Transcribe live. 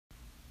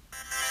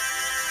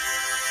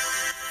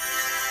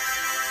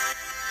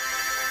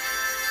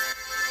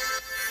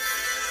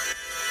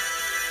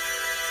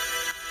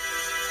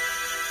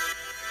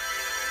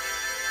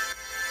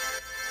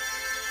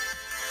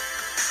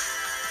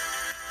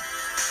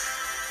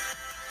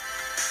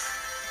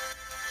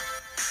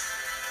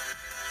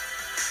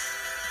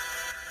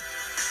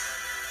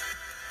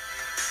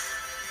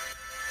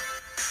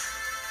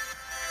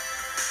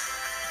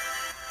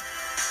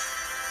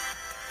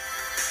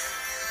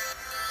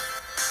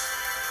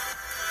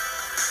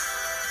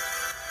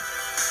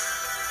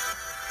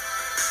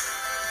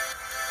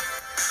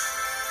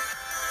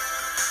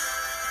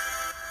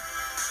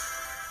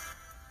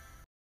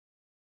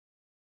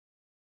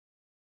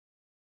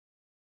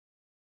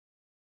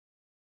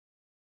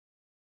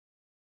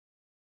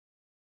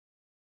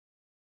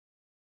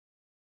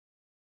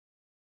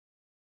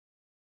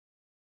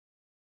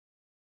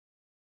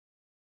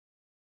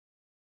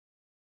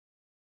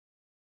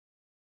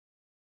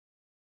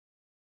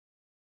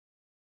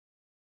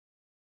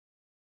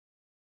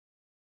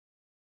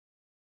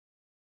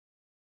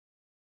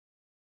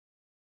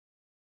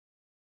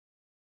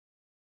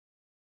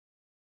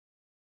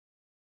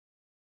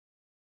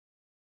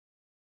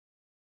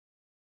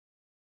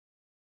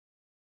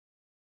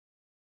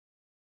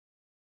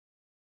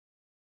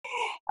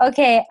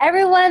Okay,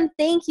 everyone,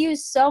 thank you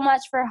so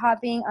much for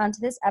hopping onto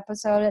this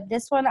episode.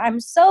 This one,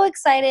 I'm so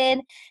excited,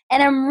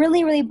 and I'm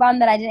really, really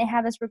bummed that I didn't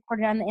have this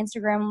recorded on the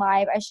Instagram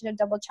Live. I should have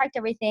double-checked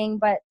everything,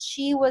 but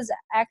she was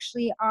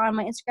actually on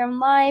my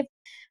Instagram Live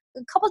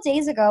a couple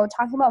days ago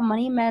talking about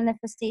money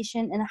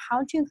manifestation and how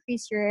to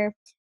increase your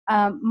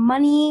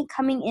money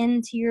coming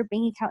into your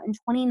bank account in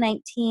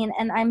 2019.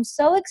 And I'm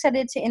so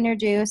excited to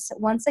introduce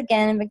once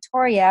again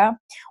Victoria,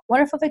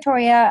 wonderful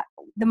Victoria,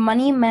 the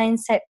money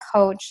mindset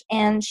coach.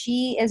 And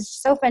she is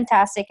so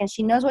fantastic and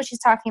she knows what she's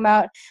talking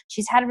about.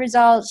 She's had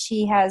results.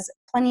 She has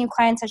plenty of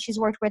clients that she's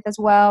worked with as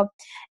well.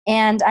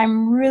 And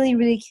I'm really,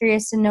 really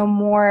curious to know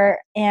more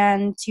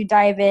and to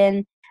dive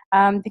in.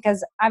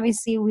 Because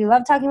obviously we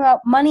love talking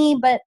about money,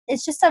 but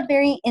it's just a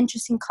very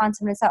interesting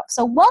concept itself.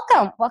 So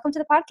welcome to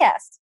the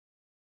podcast.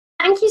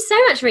 Thank you so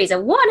much, Riza.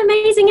 What an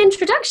amazing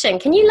introduction.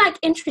 Can you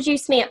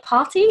introduce me at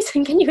parties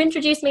and can you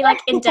introduce me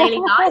in daily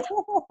life?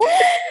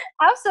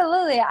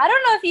 Absolutely. I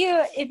don't know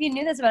if you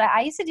knew this, but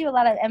I used to do a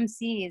lot of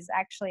MCs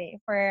actually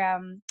for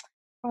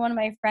one of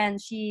my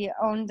friends. She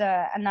owned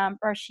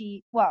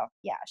she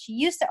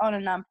used to own a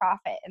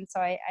nonprofit, and so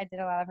I did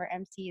a lot of her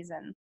MCs,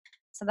 and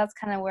so that's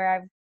kind of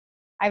where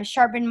I've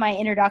sharpened my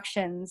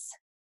introductions.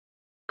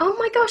 Oh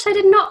my gosh, I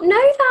did not know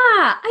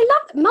that. I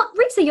love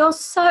Riza, you're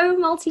so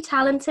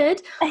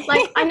multi-talented. I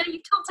know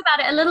you've talked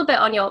about it a little bit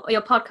on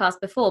your podcast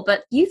before,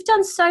 but you've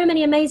done so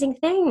many amazing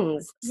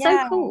things.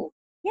 So cool.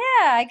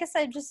 Yeah, I guess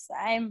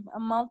I'm a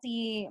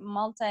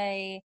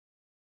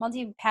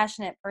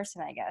multi-passionate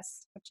person, I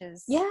guess, which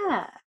is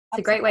it's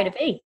a great way to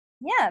be.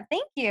 Yeah,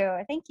 thank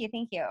you.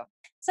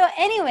 So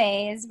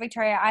anyways,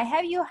 Victoria, I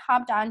have you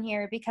hopped on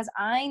here because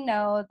I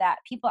know that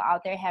people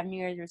out there have New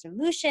Year's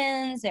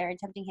resolutions. They're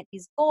attempting to hit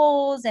these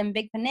goals and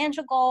big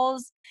financial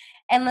goals.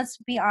 And let's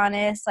be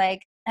honest,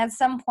 at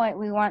some point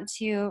we want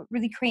to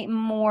really create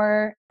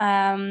more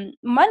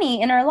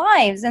money in our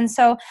lives. And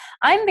so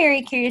I'm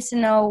very curious to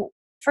know,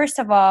 first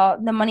of all,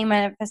 the money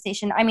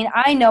manifestation. I mean,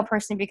 I know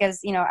personally because,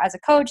 as a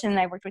coach and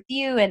I worked with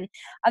you and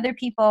other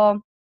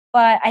people,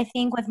 but I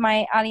think with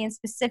my audience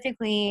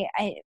specifically,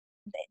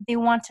 they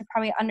want to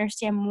probably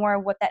understand more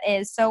what that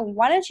is. So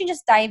why don't you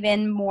just dive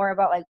in more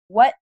about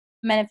what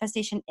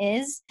manifestation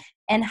is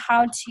and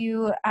how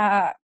to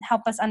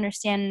help us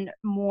understand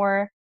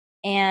more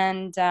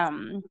and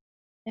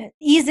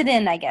ease it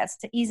in, I guess,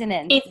 to ease it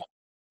in.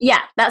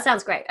 Yeah, that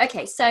sounds great.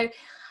 Okay, so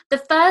the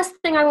first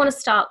thing I want to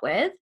start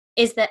with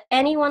is that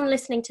anyone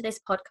listening to this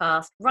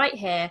podcast right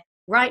here,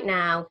 right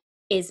now,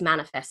 is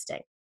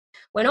manifesting.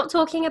 We're not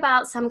talking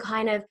about some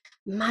kind of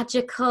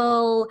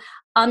magical,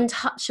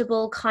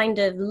 untouchable kind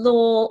of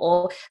law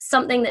or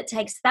something that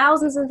takes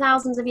thousands and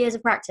thousands of years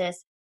of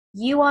practice.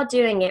 You are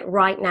doing it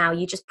right now.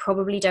 You just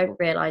probably don't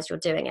realize you're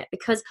doing it,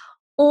 because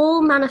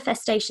all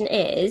manifestation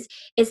is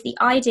the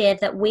idea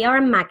that we are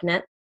a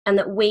magnet and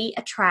that we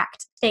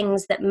attract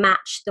things that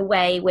match the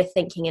way we're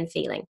thinking and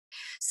feeling.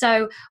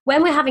 So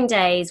when we're having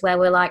days where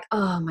we're like,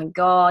 oh my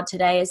God,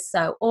 today is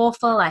so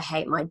awful, I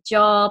hate my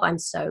job, I'm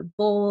so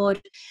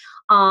bored,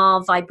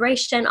 our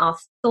vibration, our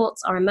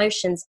thoughts, our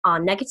emotions are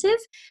negative.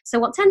 So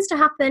what tends to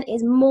happen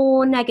is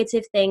more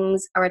negative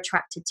things are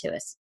attracted to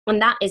us.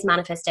 And that is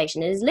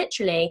manifestation. It is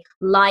literally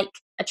like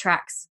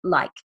attracts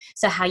like.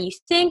 So how you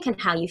think and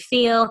how you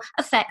feel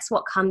affects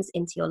what comes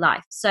into your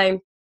life. So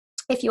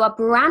if you are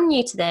brand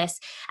new to this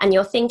and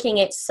you're thinking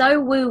it's so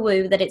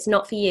woo-woo that it's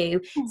not for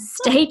you,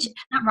 that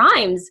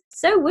rhymes.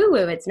 So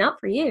woo-woo, it's not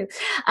for you.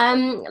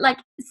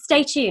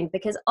 Stay tuned,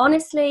 because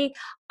honestly,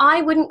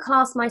 I wouldn't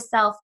class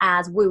myself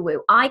as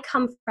woo-woo. I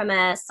come from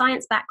a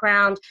science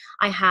background.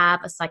 I have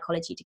a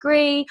psychology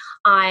degree.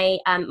 My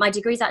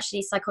degree is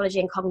actually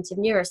psychology and cognitive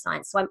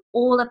neuroscience. So I'm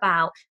all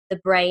about the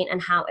brain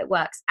and how it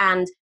works.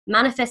 And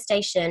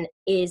manifestation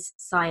is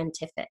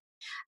scientific.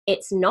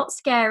 It's not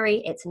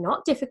scary. It's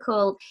not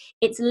difficult.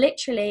 It's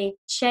literally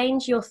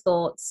change your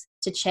thoughts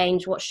to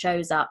change what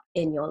shows up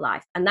in your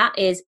life. And that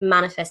is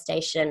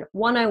manifestation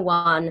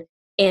 101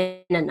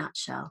 in a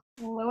nutshell.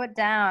 Slow it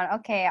down.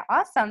 Okay,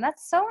 awesome.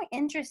 That's so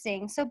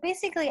interesting. So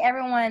basically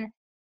everyone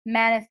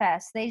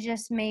manifests. They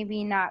just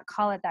maybe not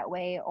call it that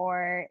way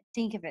or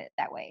think of it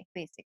that way,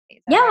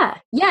 basically. Yeah,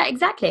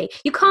 exactly.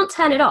 You can't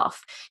turn it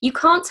off. You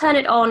can't turn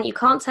it on. You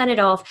can't turn it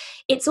off.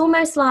 It's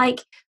almost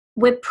like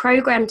we're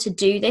programmed to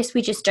do this,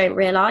 we just don't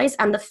realize.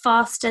 And the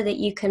faster that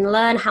you can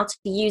learn how to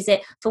use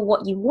it for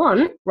what you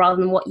want rather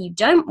than what you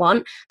don't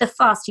want, the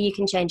faster you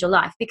can change your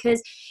life.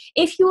 Because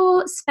if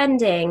you're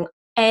spending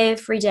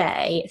every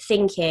day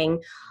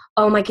thinking,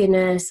 oh my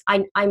goodness,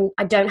 I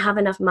don't have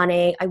enough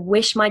money, I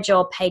wish my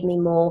job paid me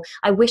more,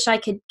 I wish I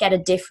could get a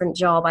different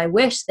job, I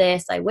wish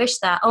this, I wish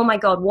that, oh my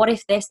God, what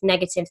if this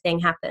negative thing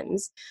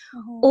happens?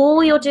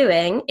 All you're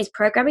doing is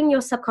programming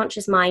your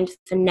subconscious mind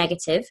for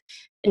negative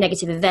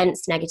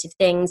events, negative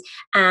things,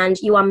 and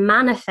you are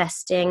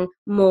manifesting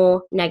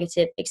more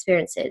negative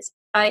experiences.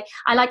 I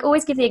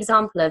always give the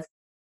example of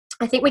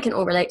I think we can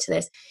all relate to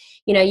this.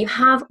 You know, you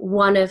have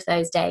one of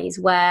those days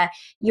where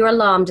your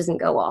alarm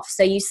doesn't go off.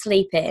 So you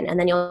sleep in and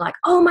then you're like,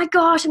 oh my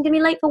gosh, I'm going to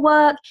be late for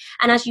work.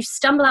 And as you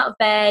stumble out of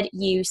bed,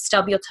 you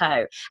stub your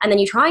toe. And then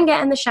you try and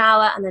get in the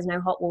shower and there's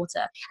no hot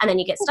water. And then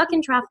you get stuck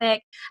in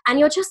traffic and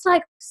you're just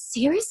like,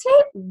 seriously?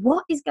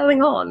 What is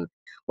going on?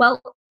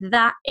 Well,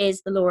 that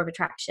is the law of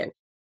attraction.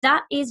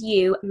 That is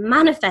you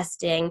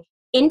manifesting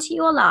into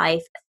your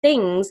life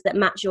things that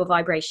match your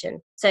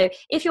vibration. So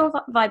if your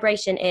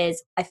vibration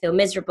is, I feel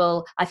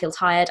miserable, I feel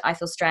tired, I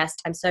feel stressed,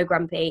 I'm so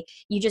grumpy,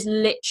 you just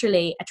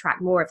literally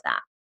attract more of that.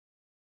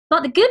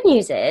 But the good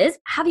news is,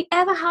 have you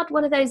ever had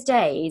one of those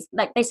days,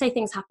 like they say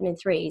things happen in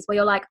threes, where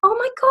you're like, oh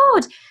my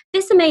God,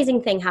 this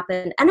amazing thing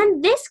happened, and then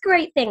this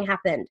great thing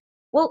happened?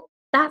 Well,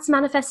 that's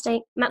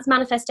manifesting, that's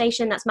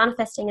manifestation, that's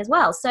manifesting as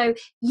well. So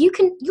you're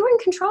in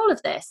control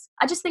of this.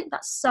 I just think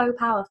that's so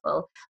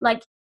powerful.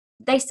 Like,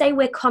 they say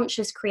we're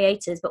conscious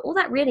creators, but all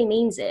that really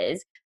means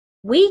is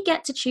we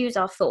get to choose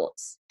our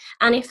thoughts.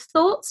 And if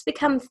thoughts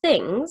become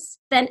things,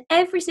 then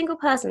every single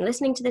person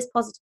listening to this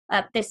podcast,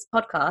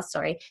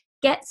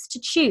 gets to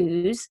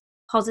choose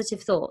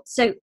positive thoughts.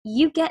 So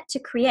you get to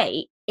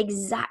create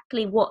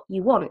exactly what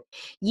you want.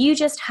 You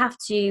just have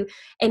to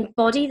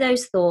embody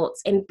those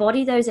thoughts,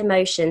 embody those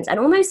emotions, and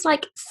almost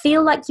like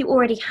feel like you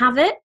already have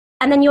it.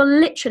 And then you're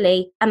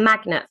literally a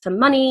magnet for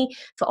money,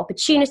 for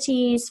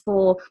opportunities,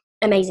 for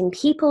amazing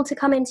people to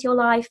come into your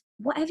life,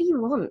 whatever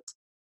you want.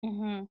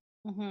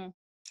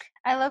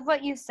 I love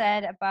what you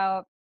said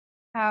about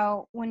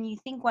how when you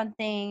think one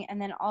thing and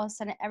then all of a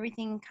sudden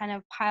everything kind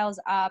of piles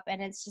up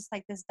and it's just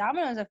like this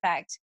dominoes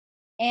effect.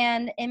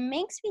 And it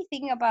makes me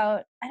think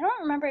about, I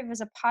don't remember if it was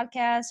a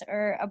podcast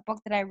or a book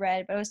that I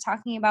read, but it was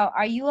talking about,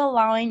 are you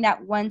allowing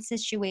that one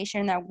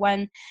situation, that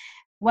one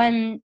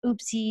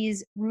oopsies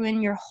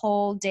ruin your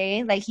whole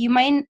day? Like you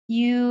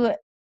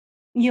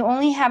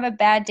only have a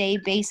bad day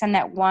based on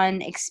that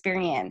one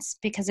experience,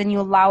 because then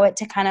you allow it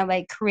to kind of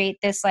like create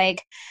this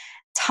like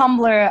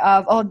tumbler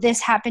of, oh,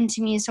 this happened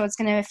to me, so it's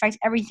going to affect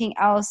everything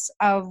else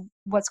of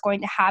what's going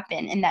to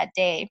happen in that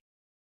day.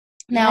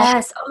 Now,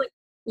 yes. Oh my,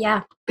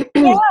 yeah.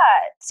 yeah.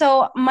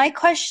 So my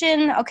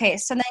question, okay,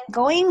 so then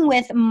going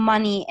with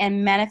money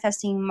and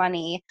manifesting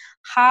money,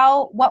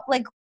 how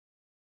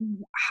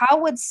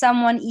would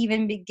someone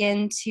even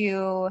begin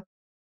to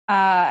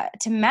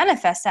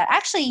manifest that?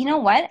 Actually, you know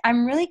what?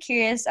 I'm really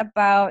curious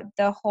about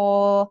the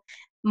whole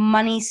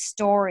money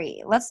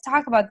story. Let's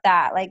talk about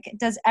that. Like,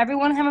 does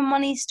everyone have a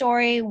money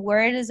story?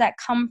 Where does that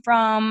come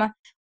from?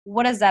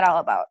 What is that all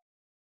about?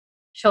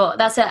 Sure,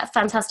 that's a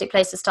fantastic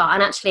place to start.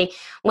 And actually,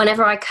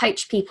 whenever I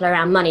coach people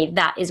around money,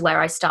 that is where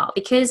I start,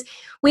 because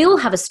we all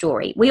have a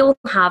story. We all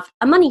have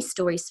a money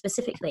story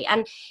specifically.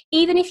 And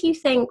even if you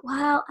think,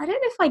 well, I don't know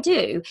if I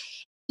do,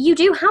 you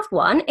do have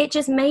one. It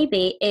just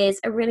maybe is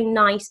a really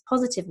nice,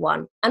 positive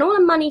one. And all a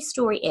money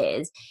story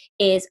is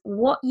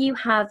what you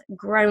have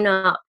grown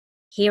up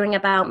hearing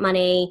about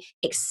money,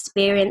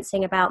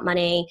 experiencing about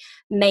money.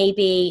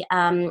 Maybe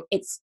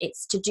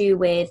it's to do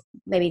with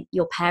maybe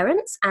your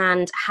parents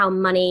and how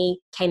money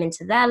came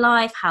into their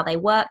life, how they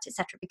worked,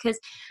 etc. Because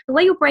the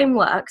way your brain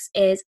works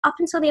is up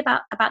until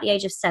about the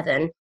age of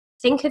 7.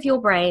 Think of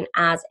your brain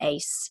as a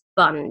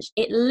sponge.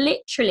 It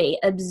literally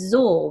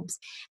absorbs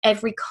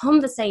every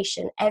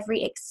conversation,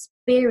 every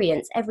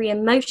experience, every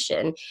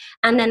emotion,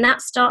 and then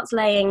that starts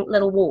laying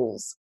little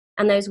walls.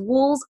 And those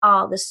walls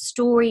are the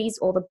stories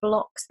or the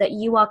blocks that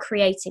you are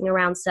creating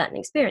around certain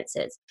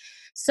experiences.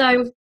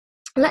 So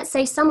let's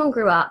say someone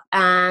grew up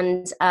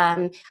and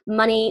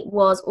money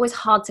was always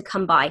hard to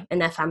come by in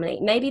their family.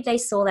 Maybe they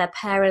saw their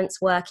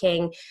parents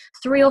working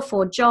 3 or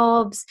 4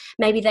 jobs.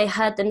 Maybe they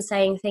heard them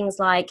saying things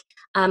like,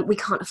 we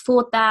can't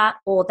afford that,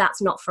 or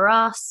that's not for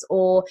us.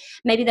 Or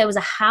maybe there was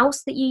a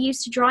house that you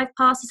used to drive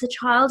past as a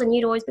child and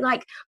you'd always be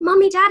like,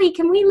 Mommy, Daddy,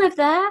 can we live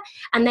there?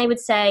 And they would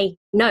say,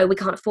 no, we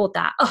can't afford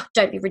that. Oh,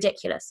 don't be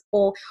ridiculous.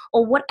 Or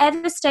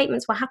whatever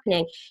statements were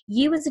happening,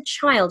 you as a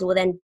child were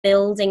then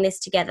building this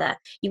together.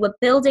 You were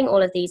building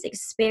all of these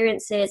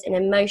experiences and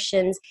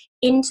emotions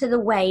into the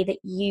way that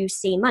you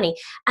see money.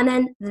 And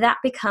then that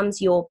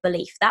becomes your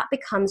belief. That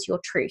becomes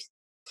your truth.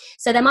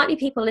 So there might be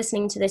people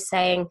listening to this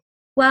saying,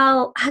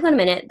 well, hang on a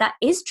minute, that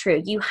is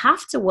true. You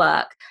have to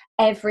work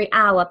every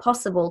hour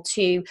possible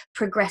to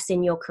progress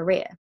in your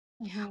career.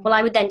 Mm-hmm. Well,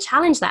 I would then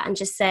challenge that and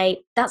just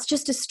say, that's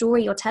just a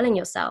story you're telling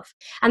yourself.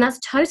 And that's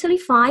totally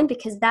fine,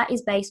 because that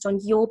is based on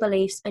your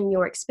beliefs and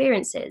your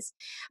experiences.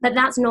 But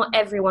that's not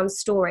everyone's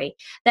story.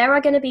 There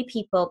are going to be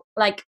people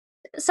like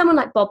someone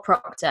like Bob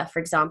Proctor, for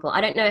example. I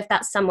don't know if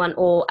that's someone,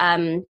 or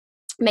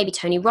maybe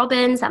Tony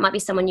Robbins. That might be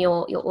someone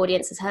your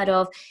audience has heard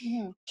of.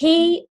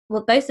 Mm-hmm.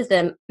 Both of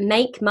them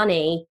make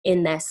money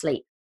in their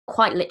sleep.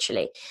 Quite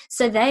literally.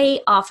 So they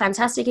are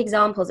fantastic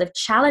examples of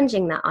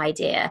challenging that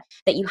idea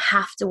that you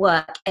have to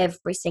work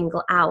every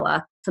single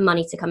hour for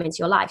money to come into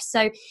your life.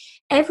 So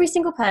every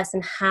single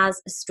person has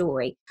a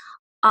story.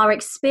 Our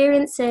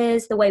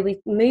experiences, the way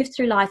we've moved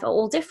through life are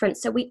all different.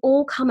 So we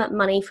all come at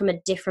money from a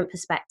different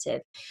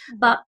perspective. Mm-hmm.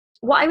 But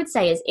what I would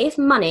say is, if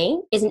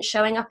money isn't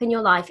showing up in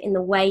your life in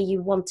the way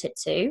you want it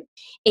to,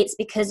 it's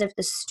because of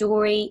the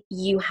story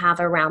you have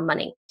around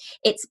money.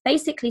 It's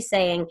basically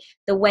saying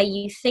the way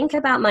you think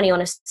about money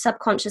on a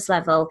subconscious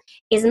level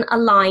isn't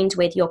aligned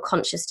with your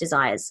conscious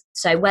desires.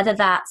 So whether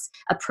that's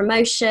a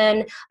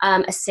promotion,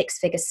 a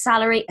six-figure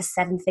salary, a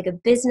seven-figure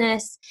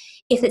business,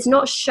 if it's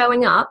not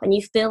showing up and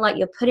you feel like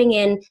you're putting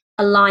in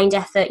aligned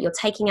effort, you're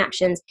taking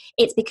actions,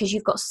 it's because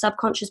you've got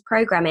subconscious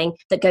programming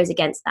that goes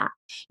against that.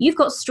 You've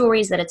got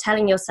stories that are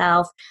telling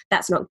yourself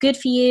that's not good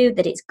for you,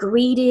 that it's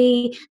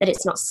greedy, that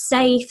it's not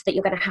safe, that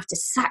you're going to have to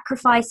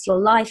sacrifice your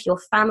life, your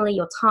family,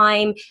 your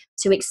time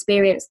to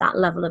experience that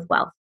level of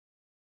wealth.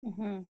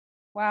 Mm-hmm.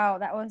 Wow,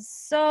 that was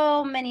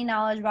so many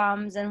knowledge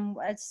bombs, and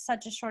it's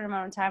such a short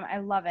amount of time. I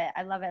love it.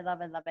 I love it,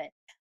 love it, love it.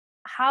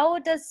 How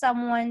does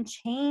someone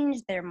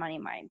change their money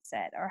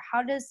mindset, or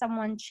how does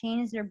someone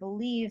change their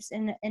beliefs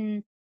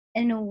in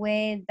a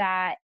way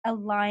that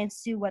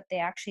aligns to what they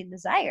actually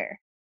desire?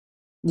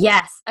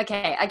 Yes.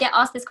 Okay. I get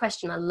asked this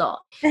question a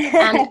lot.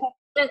 And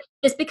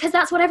it's because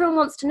that's what everyone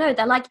wants to know.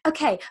 They're like,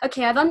 okay,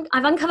 I've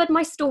uncovered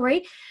my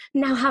story.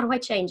 Now, how do I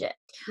change it?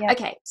 Yep.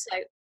 Okay.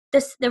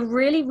 So the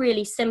really,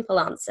 really simple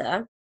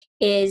answer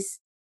is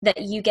that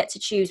you get to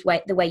choose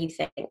the way you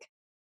think.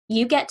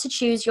 You get to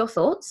choose your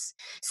thoughts.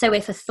 So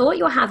if a thought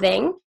you're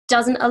having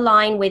doesn't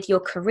align with your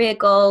career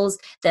goals,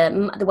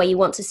 the way you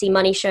want to see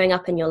money showing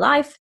up in your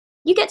life,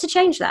 you get to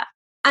change that.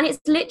 And it's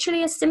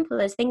literally as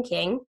simple as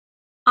thinking,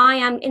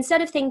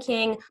 instead of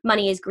thinking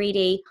money is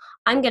greedy,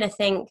 I'm going to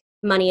think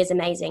money is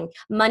amazing.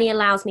 Money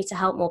allows me to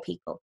help more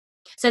people.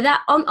 So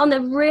that on the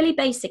really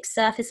basic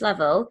surface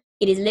level,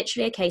 it is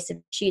literally a case of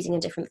choosing a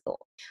different thought.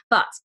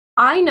 But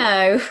I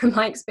know from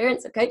my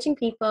experience of coaching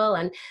people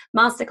and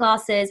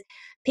masterclasses,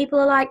 people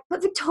are like,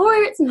 but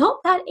Victoria, it's not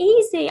that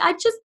easy. I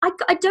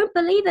don't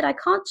believe it. I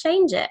can't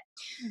change it.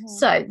 Mm-hmm.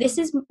 So this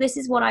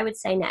is what I would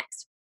say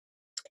next.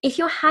 If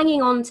you're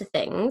hanging on to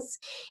things,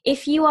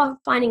 if you are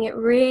finding it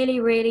really,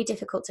 really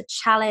difficult to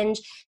challenge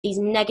these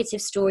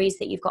negative stories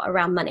that you've got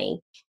around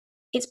money,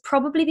 it's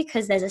probably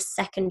because there's a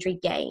secondary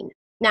gain.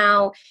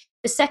 Now,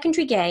 the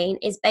secondary gain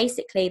is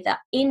basically that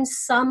in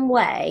some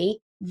way,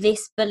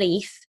 this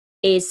belief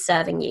is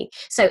serving you.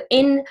 So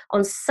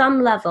on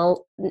some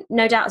level,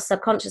 no doubt a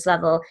subconscious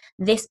level,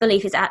 this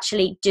belief is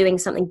actually doing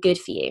something good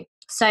for you.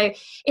 So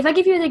if I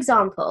give you an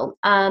example,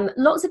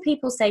 lots of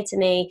people say to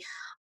me,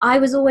 I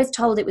was always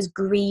told it was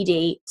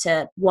greedy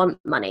to want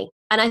money.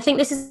 And I think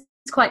this is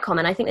quite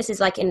common. I think this is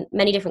like in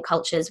many different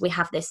cultures, we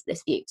have this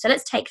view. So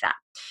let's take that.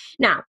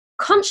 Now,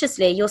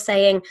 consciously, you're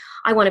saying,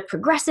 I want to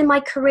progress in my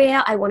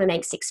career. I want to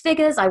make six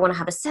figures. I want to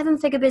have a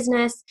seven-figure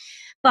business.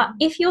 But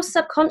if your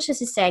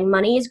subconscious is saying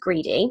money is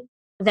greedy,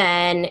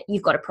 then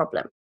you've got a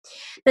problem.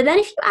 But then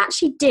if you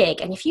actually dig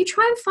and if you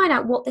try and find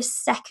out what this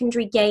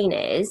secondary gain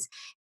is,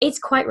 it's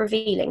quite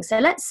revealing. So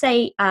let's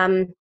say,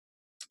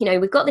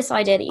 we've got this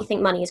idea that you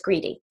think money is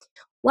greedy.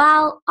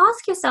 Well,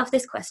 ask yourself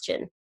this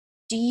question.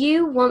 Do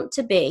you want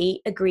to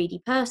be a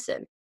greedy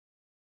person?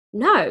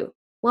 No.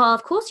 Well,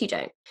 of course you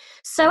don't.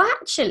 So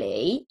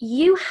actually,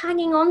 you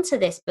hanging on to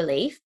this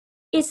belief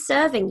is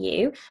serving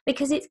you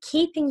because it's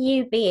keeping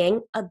you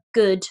being a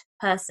good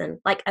person,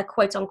 like a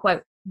quote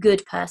unquote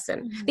good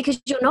person, because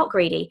you're not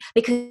greedy,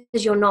 because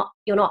you're not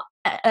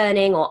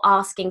earning or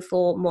asking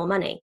for more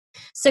money.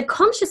 So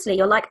consciously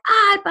you're like,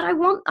 but I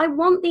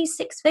want these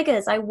six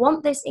figures. I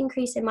want this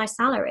increase in my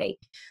salary.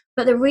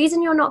 But the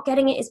reason you're not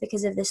getting it is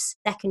because of this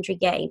secondary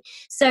gain.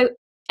 So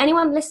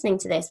anyone listening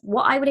to this,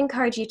 what I would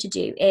encourage you to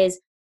do is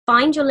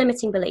find your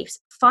limiting beliefs.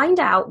 Find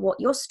out what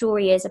your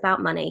story is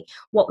about money.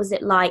 What was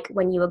it like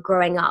when you were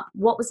growing up?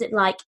 What was it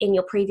like in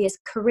your previous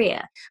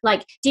career?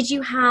 Like, did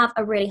you have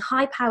a really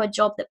high-powered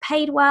job that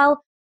paid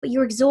well, but you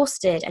were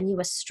exhausted and you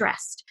were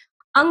stressed?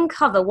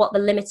 Uncover what the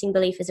limiting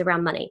belief is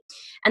around money.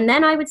 And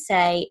then I would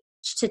say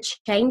to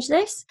change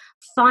this,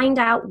 find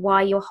out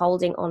why you're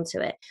holding onto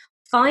it.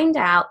 Find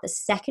out the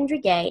secondary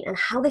gain and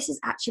how this is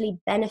actually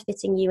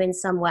benefiting you in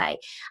some way.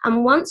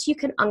 And once you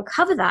can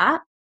uncover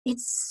that,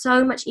 it's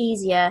so much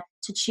easier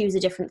to choose a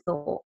different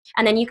thought.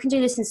 And then you can do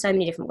this in so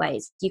many different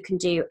ways. You can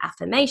do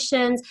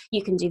affirmations,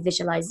 you can do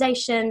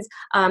visualizations.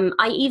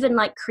 I even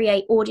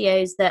create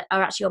audios that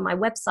are actually on my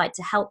website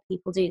to help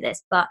people do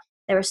this. But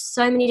there are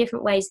so many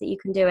different ways that you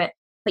can do it,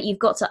 but you've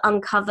got to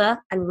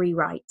uncover and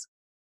rewrite.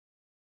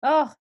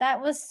 Oh,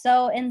 that was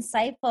so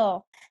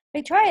insightful.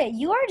 Victoria,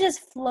 you are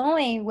just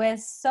flowing with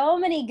so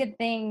many good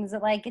things.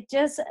 Like it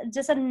just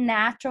a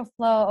natural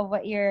flow of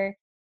what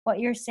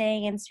you're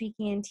saying and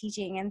speaking and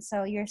teaching. And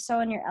so you're so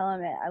in your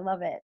element. I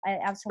love it. I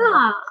absolutely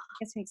love it.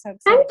 It gets me so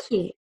excited. Thank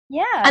you.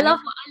 Yeah. I love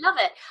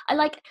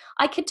it.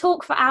 I could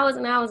talk for hours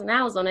and hours and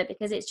hours on it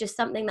because it's just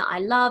something that I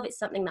love. It's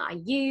something that I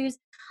use.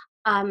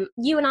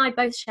 You and I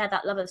both share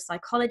that love of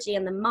psychology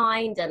and the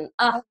mind and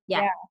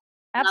yeah.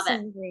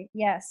 Absolutely.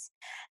 Yes.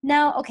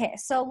 Now, okay.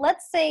 So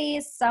let's say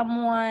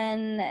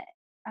someone,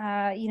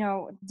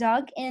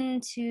 dug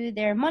into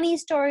their money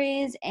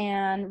stories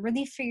and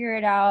really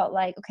figured out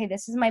okay,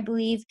 this is my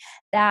belief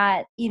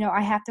that,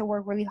 I have to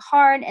work really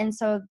hard. And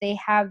so they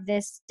have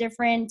this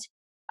different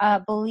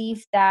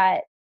belief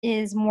that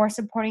is more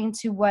supporting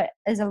to what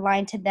is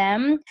aligned to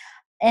them.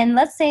 And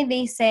let's say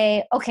they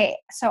say, okay,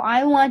 so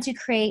I want to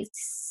create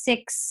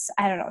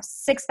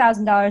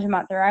 $6,000 a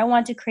month, or I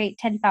want to create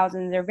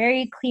 10,000. They're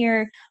very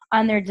clear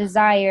on their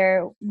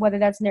desire, whether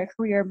that's in their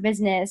career or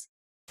business.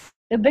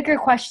 The bigger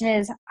question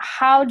is,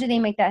 how do they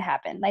make that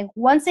happen? Like,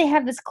 once they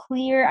have this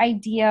clear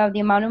idea of the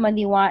amount of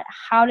money they want,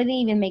 how do they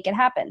even make it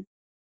happen?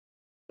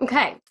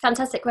 Okay,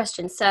 fantastic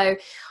question. So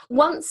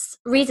once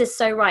Riza's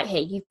so right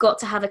here, you've got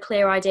to have a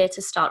clear idea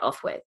to start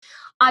off with.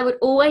 I would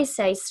always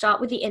say start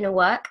with the inner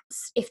work.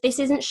 If this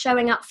isn't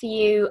showing up for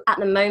you at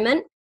the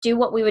moment, do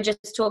what we were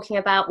just talking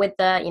about with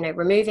the,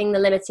 removing the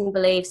limiting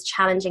beliefs,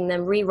 challenging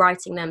them,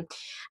 rewriting them.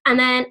 And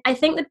then I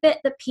think the bit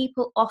that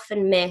people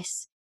often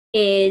miss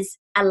is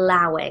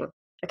allowing.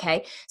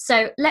 Okay,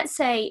 so let's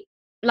say,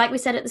 like we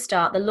said at the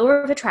start, the law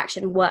of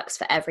attraction works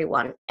for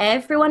everyone.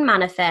 Everyone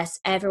manifests,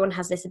 everyone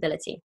has this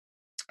ability.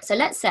 So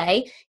let's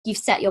say you've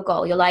set your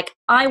goal. You're like,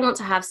 I want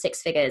to have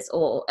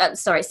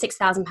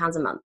 £6,000 a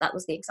month. That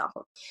was the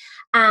example.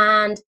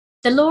 And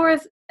the law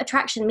of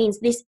attraction means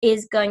this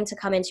is going to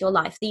come into your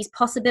life. These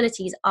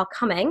possibilities are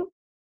coming,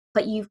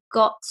 but you've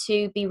got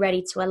to be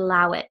ready to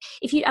allow it.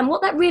 And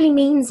what that really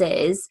means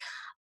is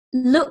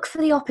look for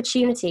the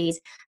opportunities.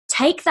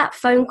 Take that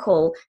phone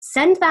call,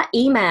 send that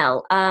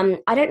email,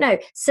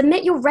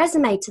 submit your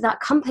resume to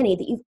that company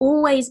that you've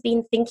always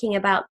been thinking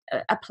about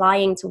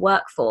applying to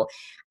work for.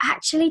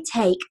 Actually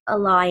take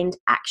aligned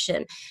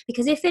action,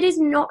 because if it is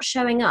not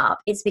showing up,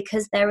 it's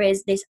because there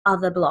is this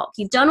other block.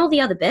 You've done all the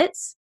other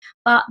bits,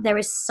 but there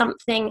is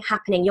something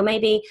happening.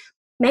 Maybe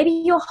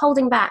you're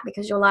holding back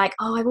because you're like,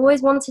 oh, I've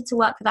always wanted to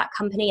work for that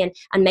company, and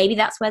maybe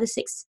that's where the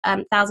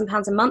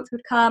 £6,000 a month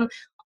would come.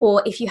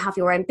 Or if you have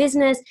your own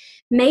business,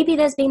 maybe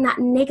there's been that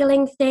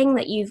niggling thing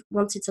that you've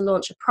wanted to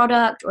launch a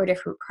product or a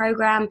different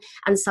program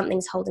and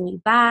something's holding you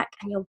back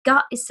and your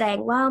gut is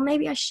saying, well,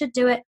 maybe I should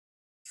do it.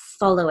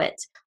 Follow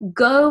it.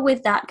 Go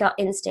with that gut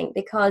instinct,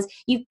 because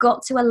you've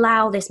got to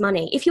allow this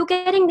money. If you're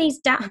getting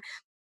these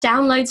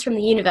downloads from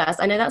the universe,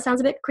 I know that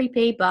sounds a bit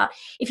creepy, but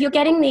if you're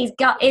getting these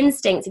gut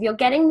instincts, if you're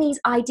getting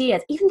these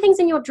ideas, even things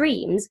in your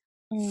dreams,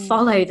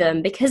 follow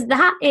them, because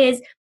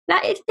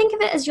think of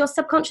it as your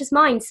subconscious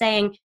mind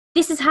saying,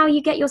 this is how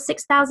you get your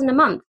 $6,000 a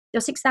month, your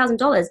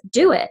 $6,000.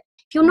 Do it.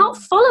 If you're not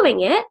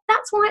following it,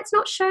 that's why it's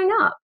not showing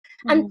up.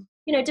 And,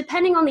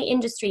 depending on the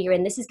industry you're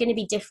in, this is going to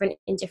be different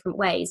in different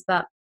ways.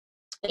 But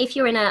if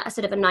you're in a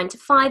sort of a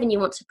 9-to-5 and you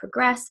want to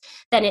progress,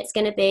 then it's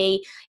going to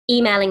be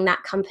emailing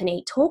that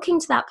company, talking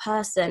to that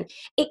person.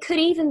 It could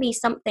even be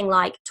something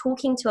like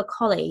talking to a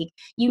colleague.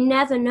 You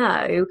never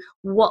know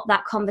what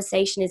that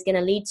conversation is going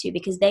to lead to,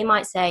 because they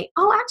might say,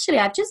 oh, actually,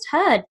 I've just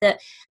heard that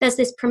there's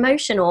this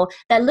promotion, or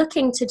they're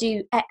looking to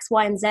do X,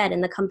 Y, and Z in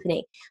the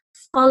company.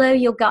 Follow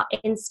your gut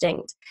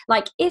instinct.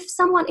 Like if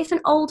an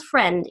old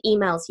friend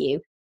emails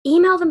you,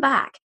 email them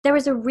back. There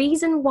is a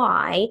reason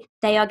why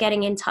they are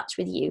getting in touch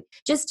with you.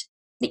 Just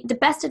the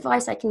best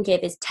advice I can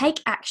give is take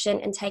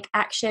action, and take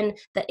action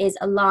that is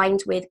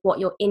aligned with what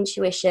your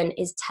intuition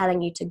is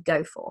telling you to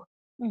go for.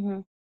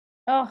 Mm-hmm.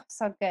 Oh,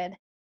 so good.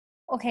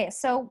 Okay,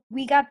 so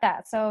we got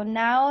that. So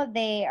now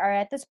they are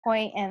at this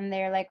point and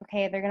they're like,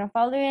 okay, they're going to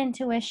follow their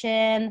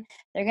intuition.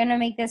 They're going to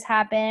make this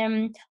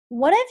happen.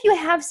 What if you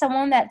have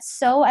someone that's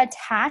so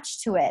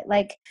attached to it?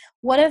 Like,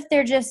 what if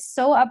they're just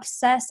so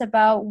obsessed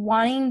about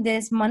wanting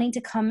this money to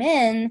come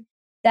in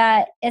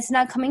that it's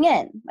not coming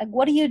in? Like,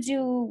 what do you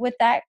do with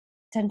that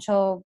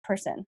potential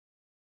person?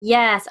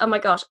 Yes. Oh my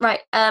gosh. Right.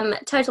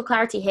 Total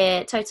clarity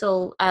here.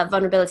 Total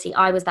vulnerability.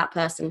 I was that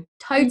person.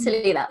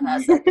 Totally that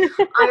person.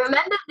 I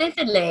remember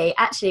vividly,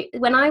 actually,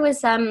 when I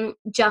was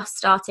just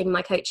starting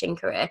my coaching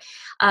career,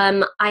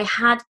 I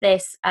had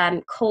this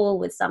call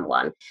with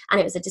someone,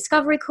 and it was a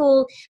discovery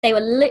call. They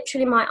were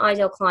literally my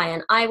ideal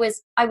client. I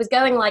was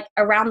going like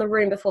around the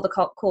room before the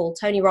call,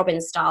 Tony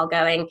Robbins style,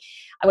 going,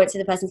 I won't say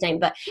the person's name,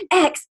 but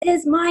X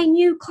is my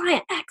new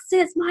client. X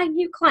is my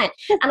new client.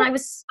 And I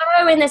was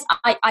so in this,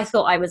 I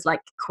thought I was like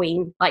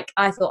queen. Like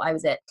I thought I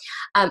was it.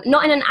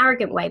 Not in an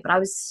arrogant way, but I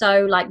was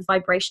so like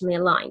vibrationally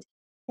aligned.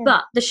 Yeah.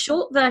 But the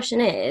short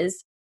version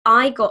is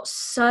I got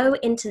so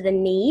into the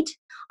need.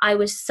 I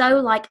was so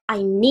like,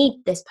 I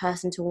need this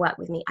person to work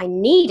with me. I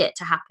need it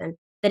to happen,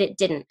 that it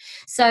didn't.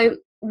 So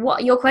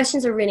what your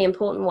question's a really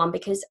important one,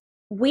 because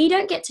we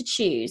don't get to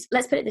choose.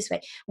 Let's put it this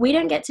way. We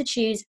don't get to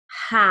choose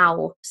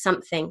how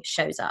something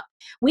shows up.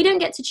 We don't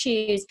get to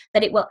choose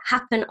that it will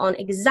happen on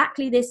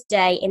exactly this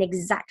day in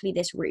exactly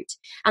this route.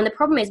 And the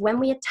problem is when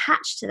we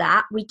attach to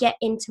that, we get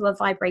into a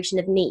vibration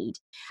of need.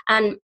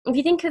 And if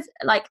you think of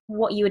like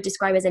what you would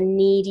describe as a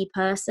needy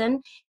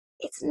person,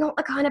 it's not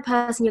the kind of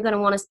person you're going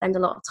to want to spend a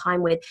lot of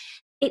time with.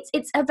 It's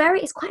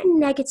quite a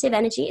negative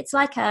energy. It's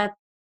like a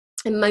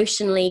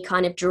emotionally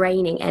kind of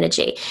draining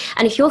energy.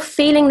 And if you're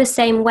feeling the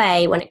same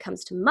way when it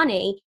comes to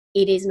money,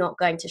 it is not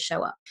going to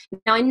show up.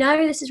 Now, I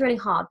know this is really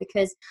hard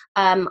because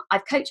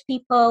I've coached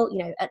people,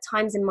 at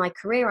times in my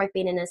career, I've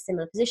been in a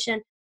similar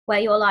position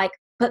where you're like,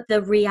 but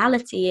the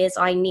reality is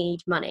I need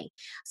money.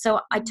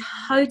 So I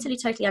totally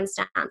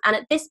understand. And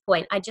at this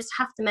point, I just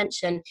have to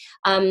mention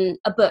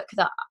a book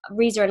that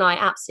Reza and I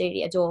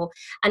absolutely adore,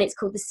 and it's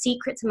called The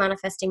Secret to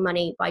Manifesting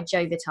Money by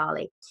Joe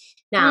Vitale.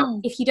 Now,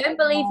 if you don't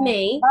believe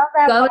me,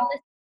 go and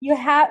you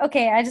have,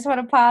 okay, I just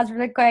want to pause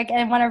really quick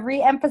and want to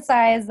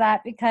re-emphasize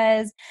that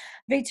because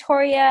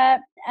Victoria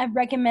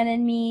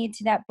recommended me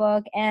to that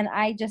book and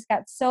I just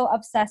got so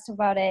obsessed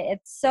about it.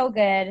 It's so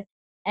good.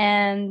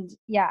 And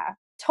yeah,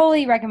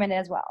 totally recommend it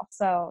as well.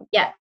 So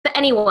yeah, for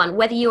anyone,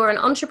 whether you're an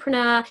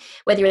entrepreneur,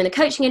 whether you're in the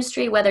coaching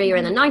industry, whether you're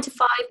in the 9 to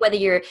 5, whether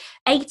you're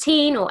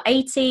 18 or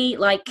 80,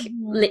 like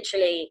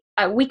literally,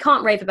 we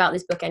can't rave about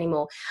this book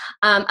anymore.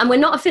 And we're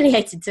not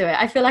affiliated to it.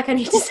 I feel like I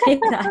need to say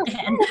that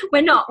again.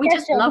 We're not. We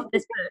just love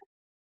this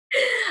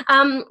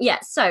book. Yeah,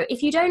 so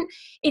if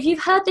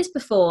you've heard this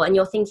before and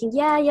you're thinking,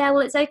 yeah,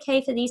 well, it's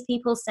okay for these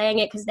people saying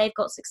it because they've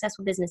got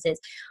successful businesses,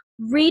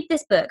 read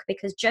this book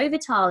because Joe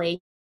Vitale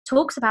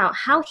talks about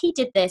how he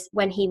did this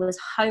when he was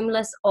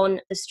homeless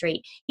on the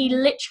street. He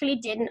literally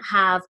didn't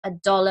have a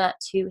dollar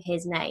to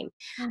his name.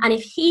 And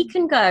if he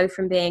can go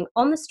from being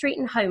on the street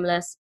and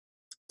homeless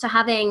to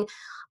having,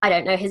 I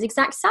don't know his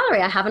exact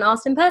salary, I haven't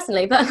asked him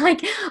personally, but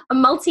like a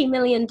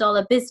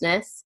multi-million-dollar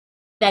business,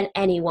 then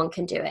anyone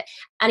can do it.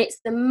 And it's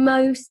the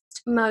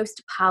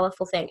most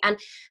powerful thing. And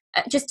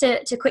just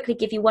to quickly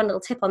give you one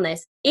little tip on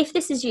this, if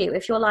this is you,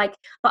 if you're like,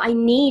 but I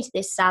need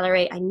this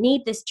salary, I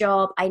need this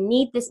job, I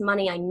need this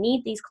money, I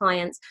need these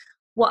clients,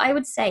 what I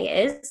would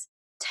say is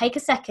take a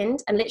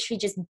second and literally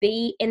just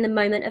be in the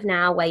moment of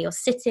now, where you're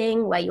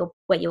sitting, where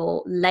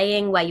you're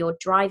laying, where you're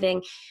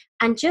driving,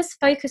 and just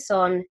focus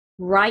on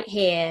right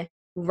here,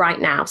 right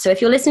now. So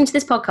if you're listening to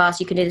this podcast,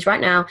 you can do this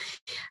right now,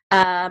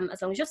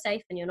 as long as you're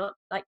safe and you're not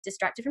like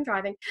distracted from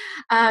driving.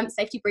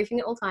 Safety briefing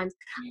at all times.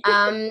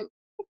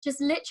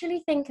 Just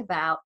literally think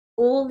about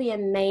all the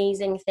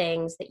amazing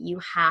things that you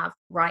have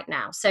right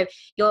now. So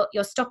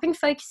you're stopping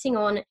focusing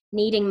on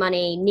needing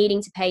money,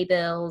 needing to pay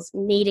bills,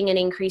 needing an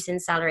increase in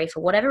salary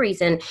for whatever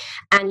reason,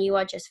 and you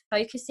are just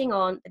focusing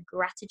on the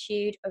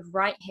gratitude of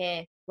right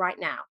here, right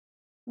now.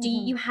 Do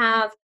you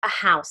have a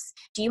house?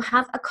 Do you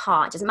have a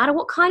car? It doesn't matter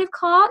what kind of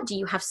car. Do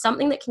you have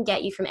something that can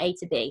get you from A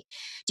to B?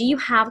 Do you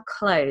have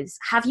clothes?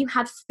 Have you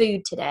had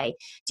food today?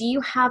 Do you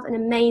have an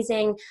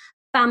amazing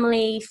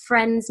family,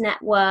 friends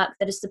network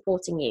that is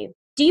supporting you?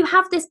 Do you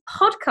have this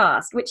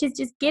podcast, which is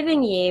just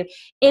giving you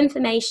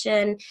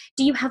information?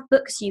 Do you have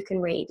books you can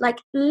read? Like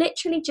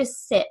literally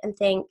just sit and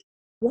think,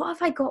 what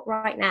have I got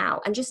right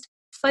now? And just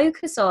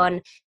focus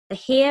on the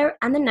here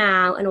and the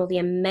now and all the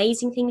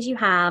amazing things you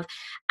have,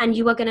 and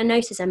you are going to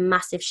notice a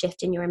massive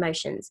shift in your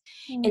emotions.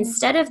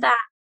 Instead of that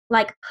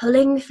like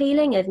pulling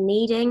feeling of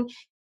needing,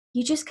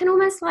 you just can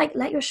almost like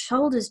let your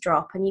shoulders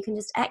drop and you can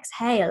just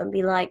exhale and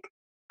be like,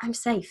 I'm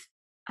safe,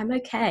 I'm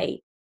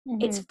okay,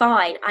 it's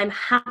fine, I'm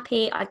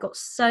happy, I've got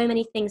so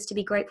many things to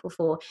be grateful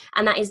for.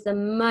 And that is the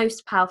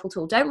most powerful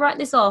tool. Don't write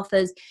this off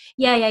as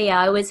yeah,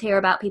 I always hear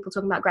about people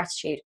talking about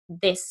gratitude.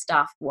 This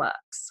stuff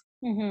works.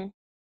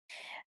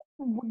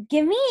 Do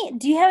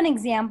you have an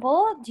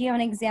example? Do you have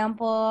an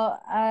example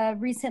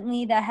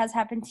recently that has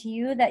happened to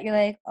you that you're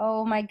like,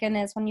 oh my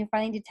goodness, when you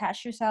finally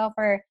detached yourself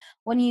or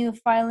when you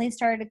finally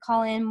started to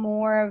call in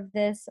more of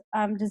this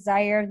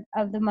desire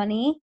of the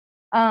money,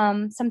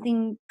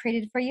 something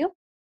created for you?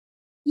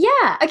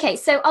 Yeah. Okay.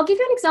 So I'll give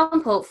you an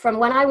example from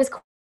when I was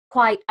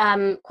quite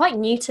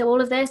new to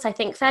all of this. I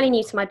think fairly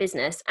new to my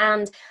business,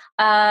 and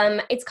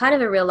it's kind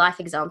of a real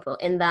life example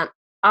in that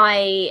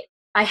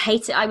I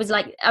hate it. I was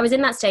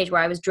in that stage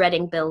where I was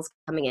dreading bills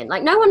coming in.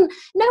 Like no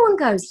one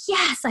goes,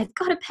 yes, I've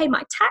got to pay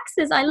my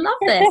taxes, I love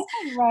this.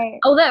 Right.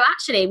 Although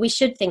actually we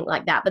should think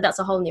like that, but that's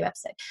a whole new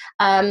episode.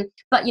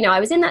 But I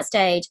was in that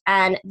stage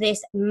and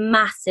this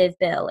massive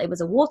bill, it was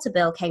a water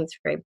bill, came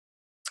through.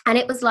 And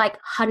it was like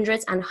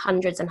hundreds and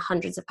hundreds and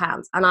hundreds of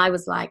pounds. And I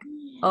was like,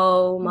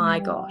 oh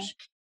my gosh,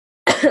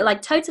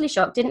 like totally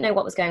shocked, didn't know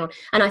what was going on.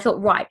 And I thought,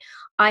 right,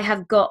 I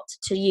have got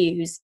to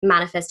use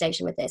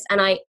manifestation with this. And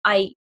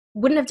I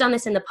wouldn't have done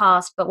this in the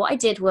past, but what I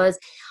did was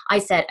I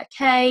said,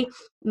 okay,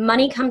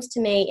 money comes to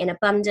me in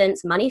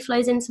abundance, money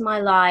flows into my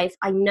life.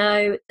 I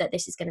know that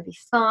this is going to be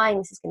fine.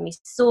 This is going to be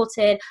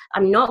sorted.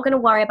 I'm not going to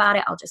worry about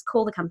it. I'll just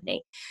call the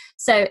company.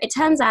 So it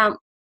turns out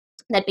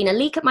there'd been a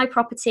leak at my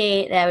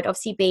property. There had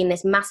obviously been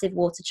this massive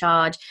water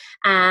charge,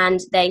 and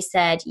they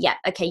said, yeah,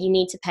 okay, you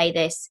need to pay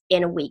this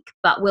in a week,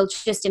 but we'll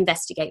just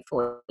investigate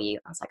for you.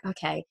 I was like,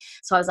 okay.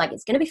 So I was like,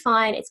 it's going to be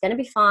fine. It's going to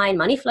be fine.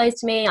 Money flows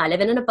to me. I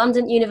live in an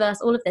abundant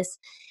universe, all of this.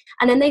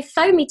 And then they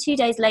phoned me 2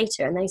 days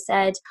later and they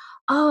said,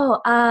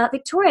 oh,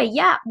 Victoria,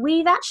 yeah,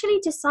 we've actually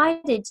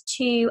decided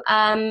to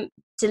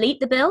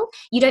delete the bill.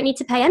 You don't need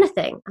to pay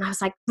anything. And I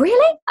was like,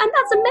 really? And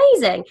that's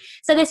amazing.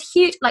 So this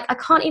huge, like, I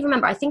can't even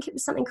remember. I think it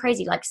was something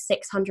crazy, like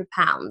 £600.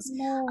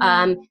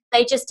 No.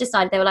 They just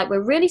decided, they were like,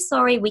 we're really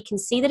sorry. We can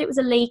see that it was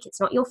a leak.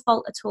 It's not your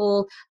fault at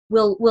all.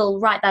 We'll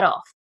write that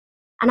off.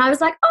 And I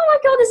was like, oh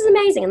my God, this is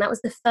amazing. And that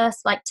was the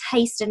first like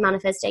taste of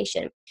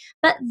manifestation.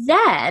 But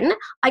then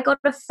I got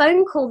a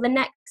phone call the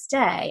next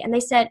day and they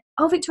said,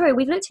 oh, Victoria,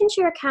 we've looked into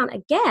your account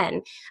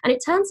again. And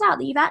it turns out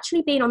that you've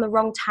actually been on the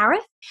wrong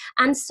tariff.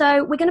 And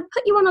so we're going to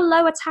put you on a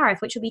lower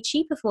tariff, which will be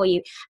cheaper for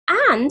you.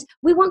 And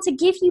we want to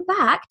give you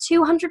back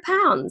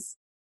 £200.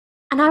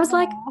 And I was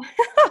like,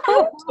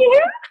 thank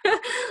you.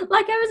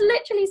 Like I was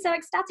literally so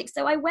ecstatic.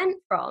 So I went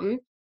from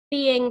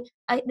being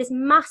this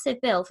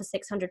massive bill for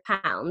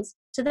 £600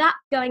 to that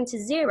going to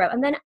zero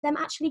and then them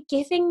actually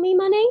giving me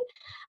money.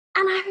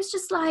 And I was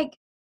just like,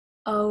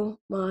 oh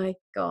my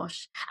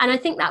gosh. And I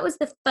think that was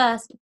the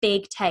first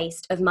big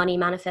taste of money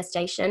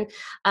manifestation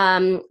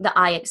that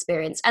I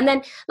experienced. And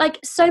then like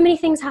so many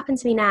things happen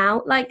to me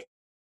now. Like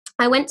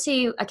I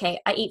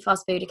eat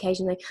fast food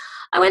occasionally.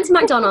 I went to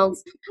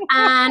McDonald's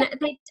and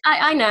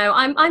I know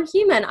I'm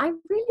human. I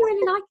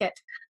really like it.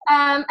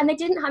 And they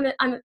didn't have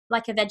I'm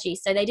like a veggie,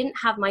 so they didn't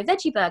have my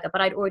veggie burger,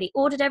 but I'd already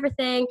ordered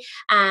everything.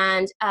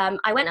 And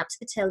I went up to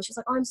the till and she was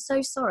like, oh, I'm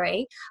so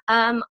sorry.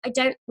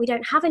 We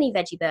don't have any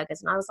veggie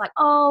burgers. And I was like,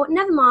 oh,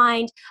 never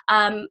mind.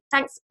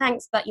 Thanks.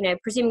 But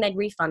presuming they'd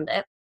refund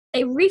it.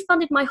 They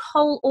refunded my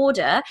whole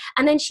order.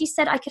 And then she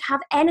said I could have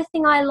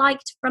anything I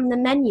liked from the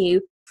menu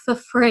for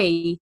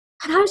free.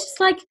 And I was just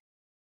like,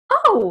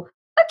 oh,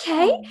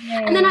 okay.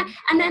 Okay. And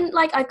then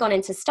like I've gone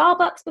into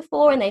Starbucks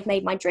before and they've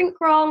made my drink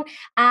wrong.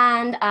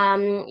 And,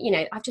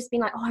 I've just been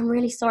like, oh, I'm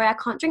really sorry. I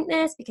can't drink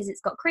this because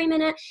it's got cream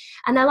in it.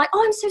 And they're like,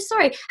 oh, I'm so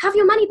sorry. Have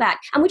your money back.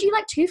 And would you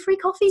like 2 free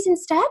coffees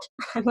instead?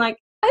 I'm like,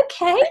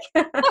 okay.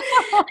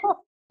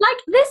 Like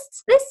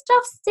this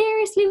stuff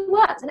seriously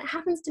works, and it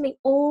happens to me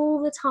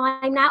all the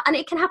time now, and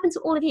it can happen to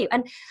all of you.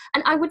 And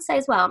I would say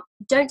as well,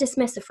 don't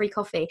dismiss a free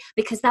coffee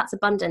because that's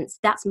abundance,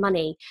 that's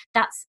money,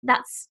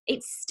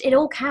 it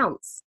all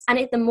counts.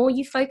 And the more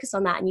you focus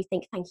on that and you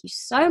think, thank you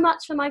so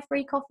much for my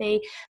free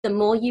coffee, the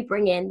more you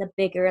bring in the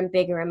bigger and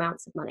bigger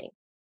amounts of money.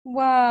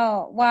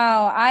 Wow.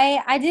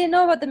 I didn't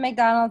know about the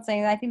McDonald's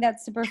thing. I think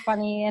that's super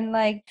funny. And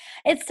like,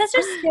 it's such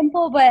a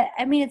simple, but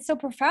I mean, it's so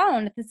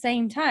profound at the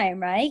same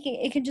time, right?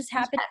 It can just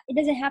happen. It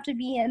doesn't have to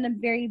be in a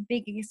very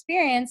big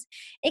experience.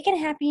 It can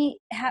It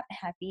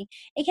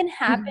can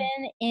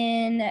happen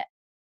in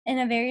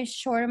a very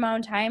short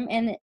amount of time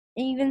and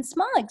even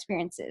small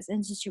experiences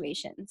and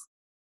situations.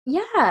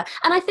 Yeah.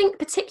 And I think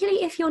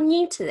particularly if you're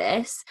new to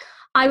this,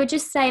 I would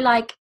just say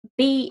like,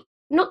 be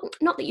not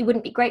that you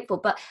wouldn't be grateful,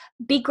 but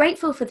be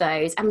grateful for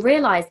those and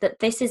realize that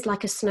this is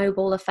like a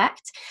snowball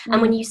effect.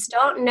 And when you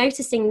start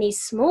noticing these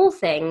small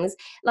things,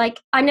 like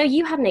I know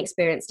you had an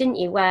experience, didn't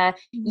you, where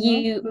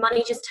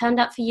money just turned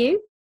up for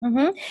you?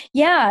 Mm-hmm.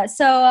 Yeah.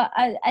 So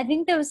I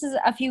think this was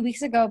a few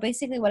weeks ago.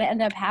 Basically what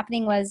ended up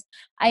happening was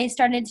I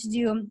started to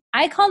do,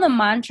 I call them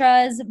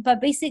mantras, but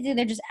basically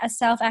they're just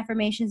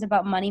self-affirmations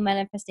about money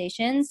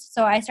manifestations.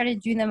 So I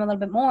started doing them a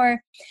little bit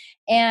more.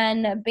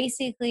 And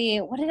basically,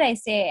 what did I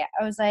say?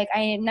 I was like,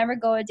 I never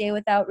go a day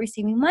without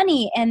receiving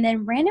money. And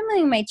then randomly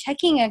in my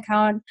checking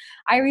account,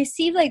 I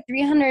received like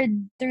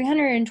 $329.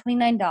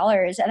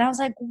 And I was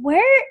like,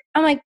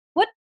 I'm like,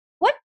 what?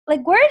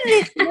 Like, where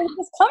did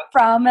this come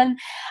from? And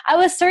I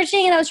was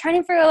searching and I was trying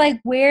to figure out like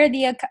where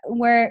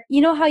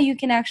you know how you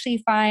can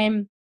actually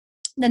find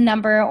the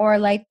number or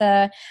like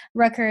the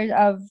record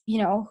of,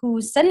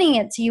 who's sending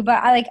it to you. But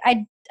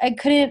I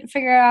couldn't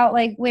figure out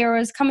like where it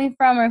was coming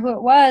from or who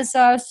it was. So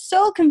I was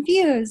so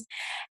confused.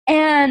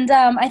 And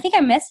I think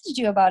I messaged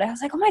you about it. I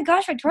was like, oh my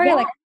gosh, Victoria,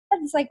 like I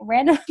had this like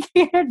random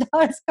 $300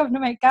 come to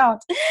my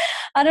account.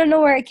 I don't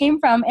know where it came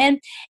from. And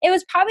it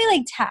was probably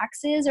like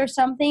taxes or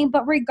something.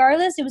 But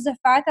regardless, it was the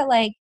fact that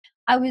like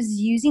I was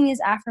using these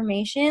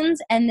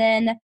affirmations and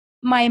then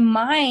my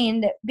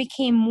mind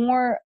became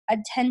more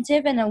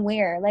attentive and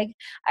aware. Like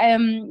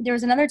there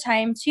was another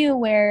time too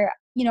where,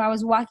 I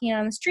was walking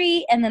on the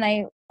street and then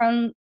I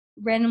found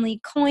randomly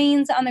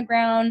coins on the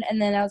ground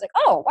and then I was like,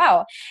 oh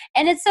wow.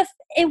 And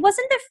it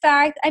wasn't the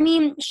fact, I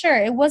mean, sure,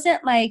 it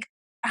wasn't like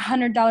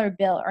 $100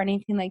 bill or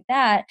anything like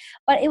that,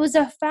 but it was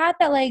a fact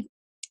that like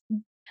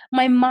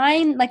my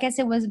mind, like I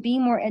said, was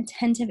being more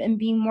attentive and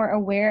being more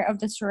aware of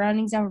the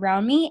surroundings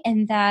around me,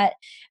 and that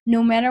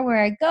no matter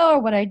where I go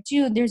or what I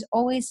do, there's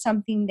always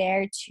something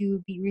there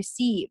to be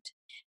received.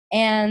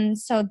 And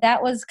so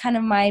that was kind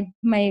of my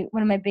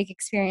one of my big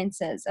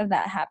experiences of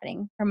that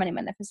happening for money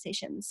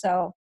manifestation.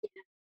 So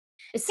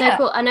it's so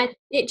cool. And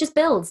it just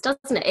builds,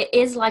 doesn't it? It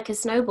is like a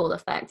snowball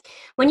effect.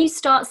 When you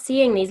start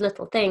seeing these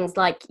little things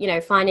like,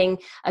 finding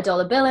a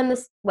dollar bill in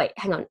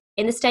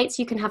the States,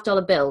 you can have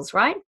dollar bills,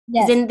 right?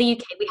 Yes. Because in the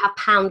UK, we have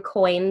pound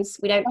coins.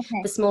 We don't,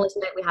 the smallest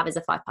note we have is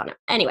a £5 note.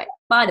 Anyway,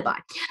 by the by,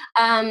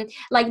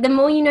 like the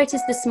more you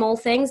notice the small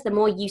things, the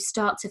more you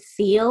start to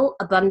feel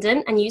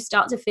abundant and you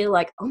start to feel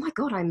like, oh my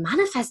God, I'm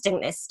manifesting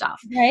this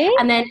stuff. Right.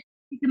 And then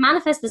you can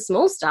manifest the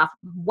small stuff.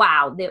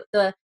 Wow.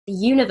 The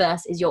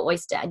universe is your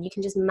oyster and you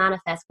can just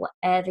manifest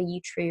whatever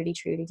you truly,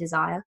 truly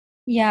desire.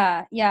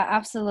 Yeah,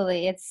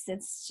 absolutely. It's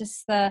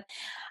just like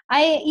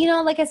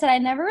I said, I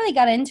never really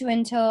got into it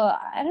until,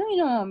 I don't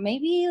know,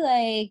 maybe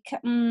like,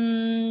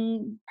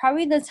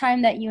 probably the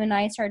time that you and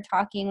I started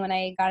talking when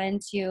I got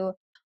into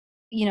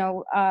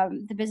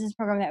the business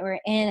program that we were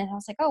in, and I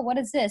was like, oh, what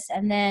is this?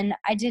 And then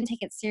I didn't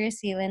take it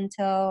seriously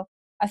until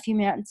a few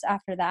minutes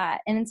after that.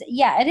 And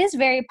it is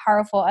very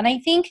powerful. And I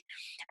think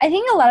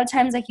a lot of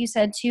times, like you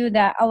said too,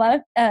 that a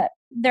lot of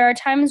there are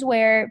times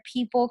where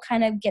people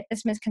kind of get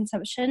this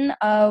misconception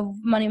of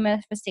money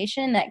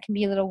manifestation that can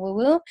be a little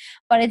woo-woo,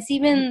 but it's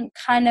even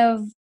kind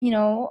of,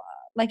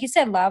 like you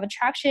said, law of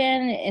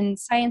attraction and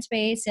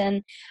science-based,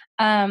 and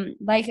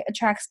like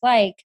attracts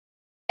like.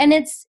 And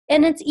it's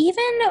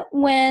even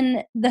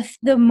when the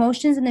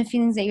emotions and the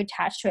feelings that you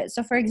attach to it.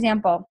 So for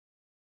example,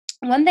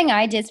 one thing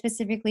I did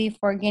specifically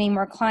for gaining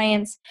more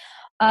clients,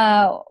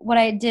 what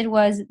I did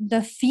was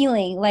the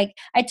feeling. Like,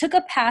 I took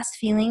a past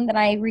feeling that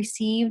I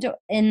received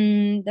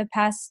in the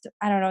past,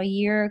 I don't know,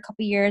 year, a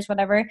couple years,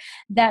 whatever,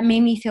 that made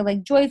me feel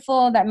like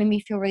joyful, that made me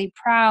feel really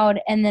proud.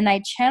 And then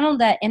I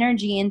channeled that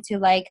energy into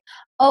like,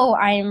 oh,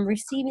 I am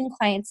receiving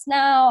clients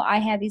now. I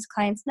have these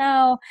clients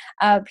now,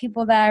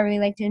 people that I really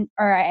like to,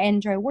 or I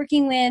enjoy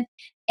working with.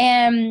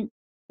 And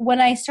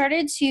when I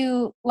started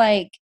to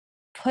like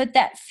put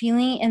that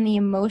feeling and the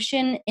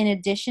emotion in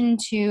addition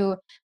to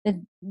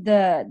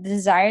the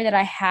desire that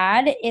I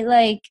had,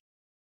 it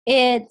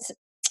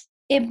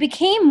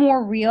became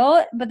more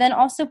real, but then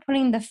also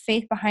putting the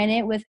faith behind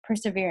it with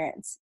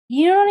perseverance.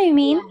 You know what I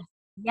mean? Yeah.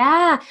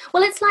 Yeah.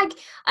 Well, it's like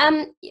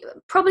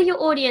probably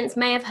your audience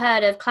may have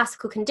heard of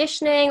classical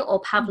conditioning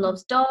or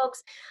Pavlov's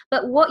dogs,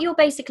 but what you're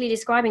basically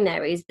describing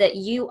there is that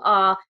you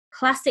are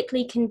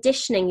classically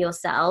conditioning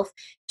yourself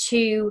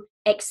to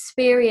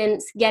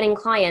experience getting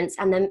clients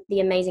and then the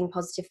amazing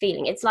positive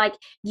feeling. It's like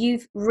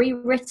you've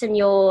rewritten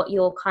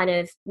your kind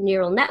of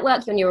neural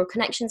network, your neural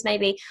connections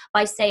maybe,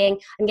 by saying,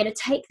 I'm going to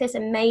take this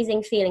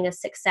amazing feeling of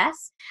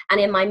success, and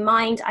in my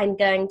mind I'm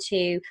going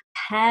to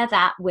pair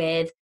that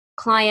with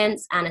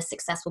clients and a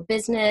successful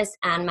business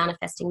and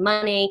manifesting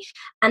money,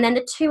 and then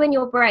the two in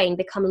your brain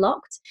become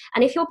locked.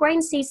 And if your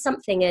brain sees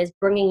something as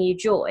bringing you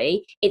joy,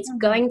 it's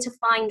going to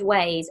find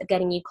ways of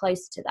getting you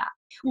closer to that.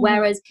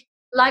 Whereas,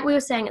 like we were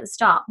saying at the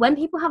start, when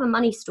people have a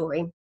money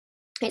story,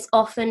 it's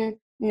often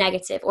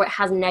negative, or it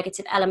has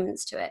negative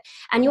elements to it,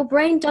 and your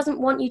brain doesn't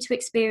want you to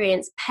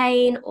experience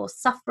pain or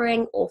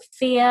suffering or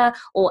fear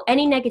or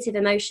any negative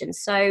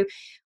emotions. So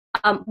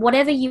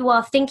whatever you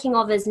are thinking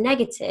of as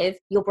negative,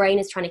 your brain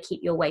is trying to keep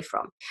you away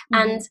from.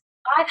 And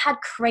I've had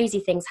crazy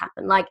things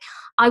happen. Like,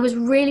 I was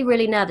really,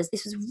 really nervous.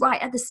 This was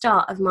right at the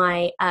start of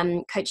my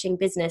coaching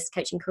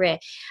career.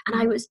 And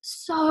I was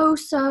so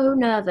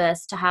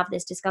nervous to have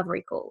this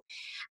discovery call.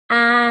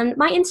 And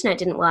my internet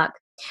didn't work.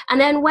 And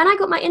then when I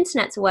got my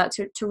internet to work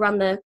to run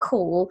the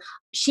call,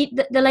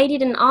 the lady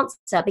didn't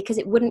answer because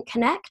it wouldn't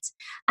connect.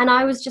 And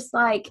I was just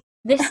like,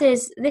 this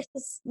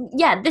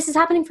is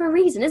happening for a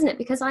reason, isn't it?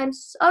 Because I'm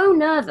so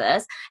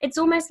nervous. It's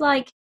almost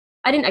like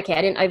I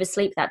didn't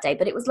oversleep that day,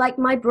 but it was like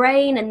my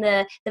brain and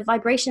the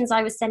vibrations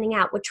I was sending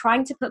out were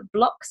trying to put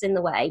blocks in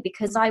the way,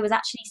 because I was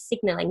actually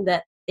signaling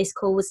that this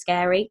call was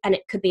scary and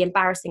it could be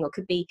embarrassing or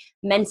could be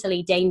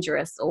mentally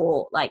dangerous,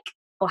 or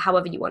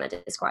however you want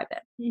to describe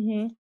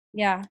it.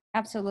 Yeah,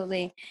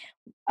 absolutely.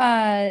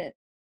 I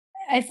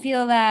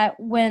feel that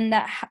when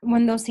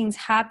those things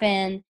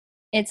happen,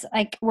 it's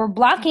like we're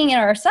blocking it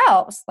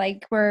ourselves.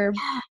 Like we're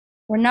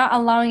not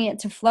allowing it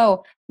to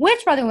flow.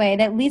 Which, by the way,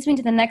 that leads me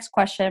to the next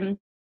question.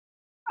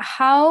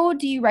 How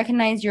do you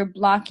recognize you're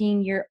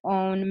blocking your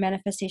own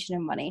manifestation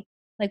of money?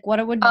 Like,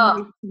 what would be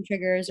some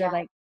triggers or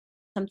like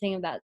something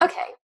of that?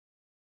 Okay.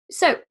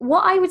 So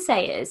what I would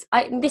say is,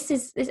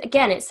 this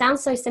again, it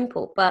sounds so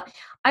simple, but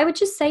I would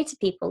just say to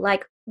people,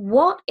 like,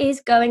 what is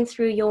going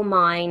through your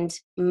mind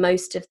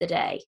most of the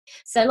day?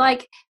 So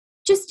like,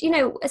 just,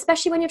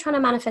 especially when you're trying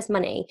to manifest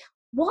money,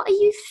 what are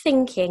you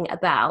thinking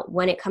about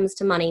when it comes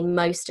to money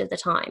most of the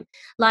time?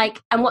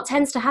 Like, and what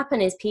tends to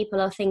happen is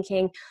people are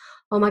thinking,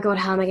 oh my God,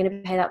 how am I going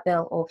to pay that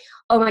bill? Or,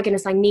 oh my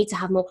goodness, I need to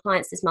have more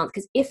clients this month,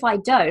 because if I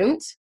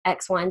don't,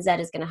 X, Y, and Z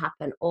is going to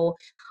happen. Or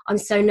I'm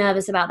so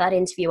nervous about that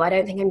interview, I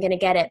don't think I'm going to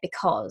get it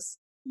because.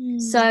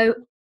 So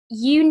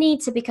you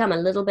need to become a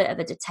little bit of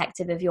a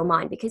detective of your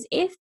mind, because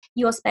if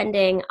you're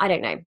spending, I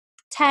don't know,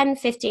 10,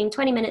 15,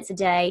 20 minutes a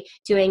day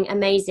doing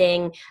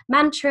amazing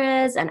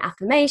mantras and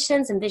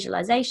affirmations and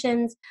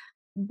visualizations,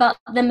 but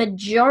the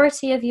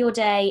majority of your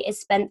day is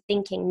spent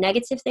thinking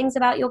negative things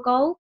about your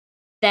goal,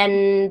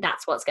 then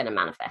that's what's going to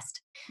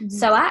manifest.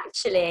 So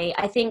actually,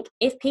 I think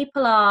if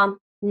people are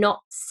not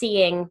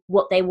seeing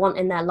what they want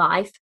in their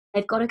life,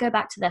 they've got to go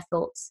back to their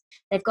thoughts.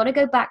 They've got to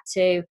go back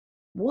to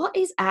what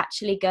is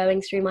actually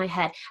going through my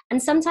head.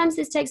 And sometimes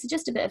this takes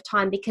just a bit of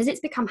time because it's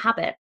become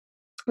habit.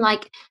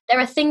 Like, there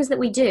are things that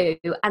we do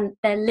and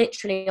they're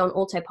literally on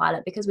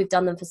autopilot because we've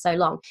done them for so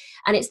long.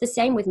 And it's the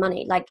same with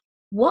money. Like,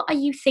 what are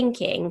you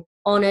thinking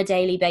on a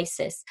daily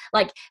basis?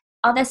 Like,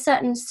 are there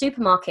certain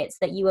supermarkets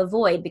that you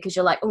avoid because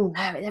you're like, oh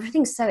no,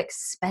 everything's so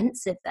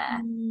expensive there?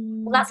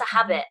 Well, that's a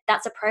habit.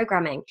 That's a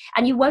programming.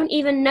 And you won't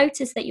even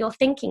notice that you're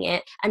thinking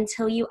it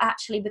until you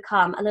actually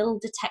become a little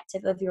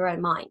detective of your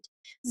own mind.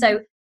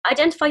 So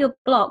identify your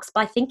blocks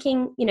by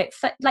thinking,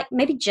 like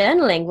maybe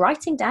journaling,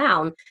 writing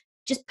down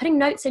just putting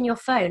notes in your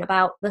phone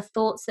about the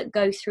thoughts that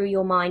go through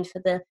your mind for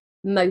the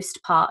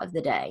most part of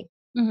the day.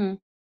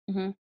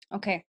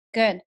 Okay,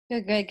 good.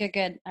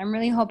 I'm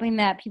really hoping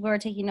that people are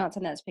taking notes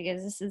on this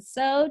because this is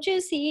so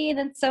juicy and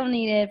it's so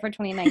needed for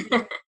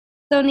 2019.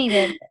 So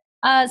needed.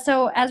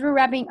 So as we're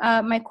wrapping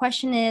up, my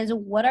question is,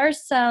 what are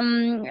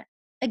some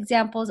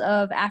examples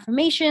of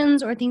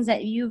affirmations or things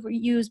that you've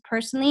used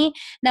personally?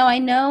 Now, I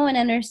know and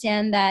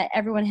understand that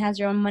everyone has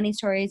their own money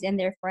stories and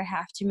therefore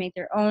have to make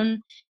their own,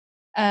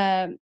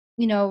 and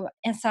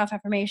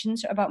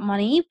self-affirmations about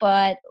money,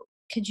 but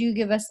could you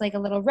give us like a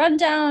little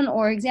rundown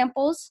or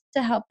examples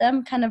to help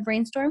them kind of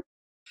brainstorm?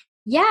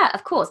 Yeah,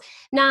 of course.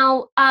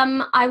 Now,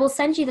 I will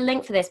send you the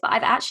link for this, but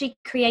I've actually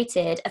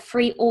created a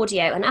free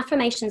audio, an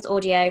affirmations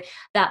audio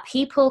that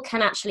people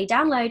can actually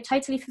download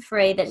totally for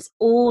free that is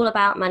all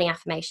about money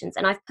affirmations.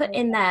 And I've put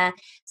in there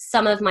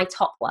some of my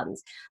top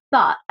ones.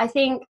 But I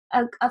think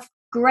a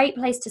great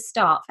place to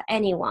start for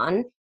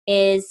anyone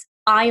is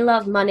I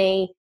love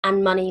money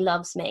and money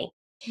loves me.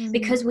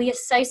 Because we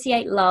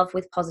associate love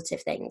with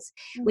positive things.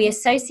 We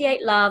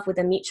associate love with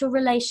a mutual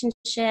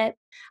relationship.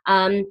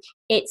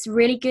 It's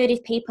really good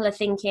if people are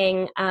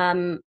thinking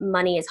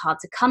money is hard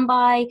to come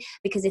by,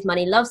 because if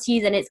money loves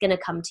you, then it's going to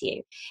come to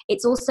you.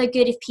 It's also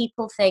good if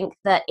people think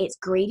that it's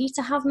greedy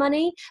to have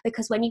money,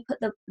 because when you put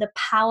the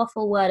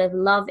powerful word of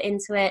love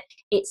into it,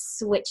 it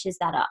switches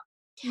that up.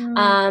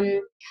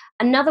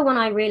 Another one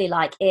I really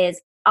like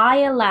is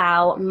I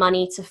allow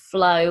money to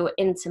flow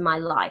into my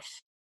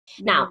life.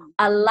 Now,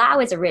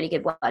 allow is a really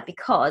good word,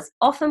 because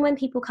often when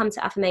people come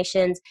to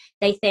affirmations,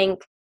 they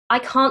think, I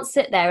can't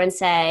sit there and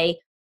say,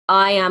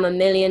 I am $1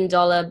 million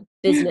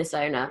business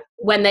owner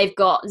when they've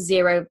got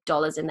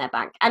 $0 in their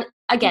bank. And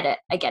I get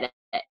it.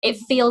 It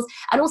feels,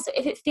 and also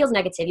if it feels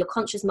negative, your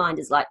conscious mind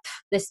is like,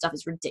 this stuff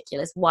is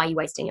ridiculous. Why are you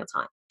wasting your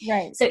time?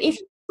 Right. So if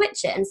you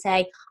switch it and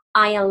say,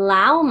 I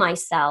allow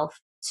myself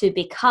to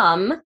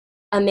become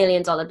 $1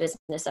 million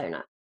business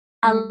owner.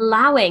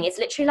 Allowing is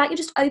literally like you're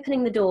just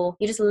opening the door,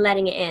 you're just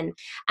letting it in.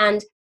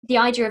 And the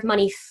idea of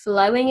money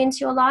flowing into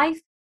your life,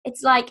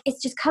 it's like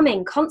it's just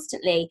coming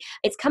constantly.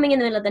 It's coming in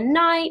the middle of the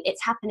night,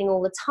 it's happening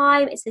all the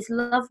time. It's this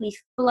lovely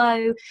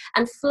flow,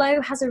 and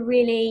flow has a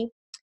really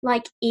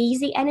like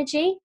easy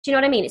energy. Do you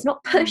know what I mean? It's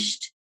not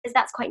pushed, because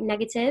that's quite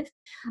negative.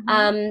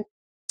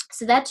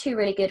 So they're two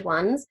really good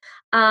ones.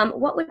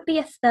 What would be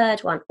a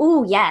third one?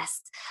 Oh,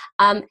 yes.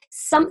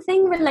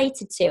 Something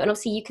related to, and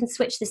obviously you can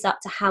switch this up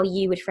to how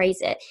you would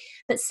phrase it,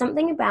 but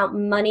something about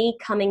money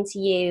coming to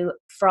you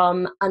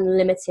from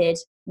unlimited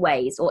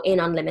ways or in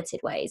unlimited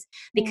ways.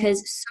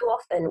 Because so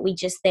often we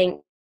just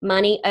think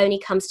money only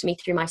comes to me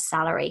through my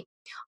salary.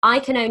 I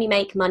can only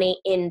make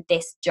money in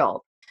this job.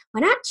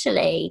 When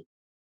actually,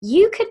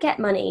 you could get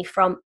money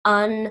from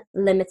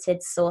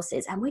unlimited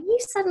sources. And when you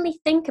suddenly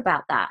think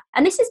about that,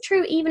 and this is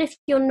true even if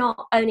you're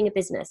not owning a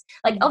business,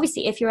 like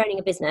obviously if you're owning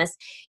a business,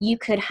 you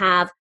could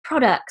have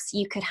products,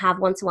 you could have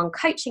one-to-one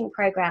coaching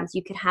programs,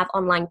 you could have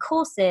online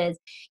courses,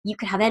 you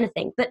could have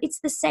anything. But it's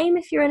the same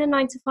if you're in a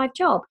 9-to-5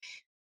 job.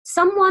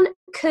 Someone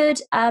could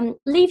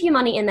leave you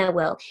money in their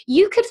will.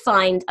 You could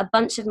find a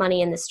bunch of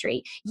money in the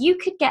street. You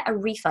could get a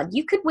refund.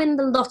 You could win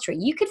the lottery.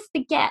 You could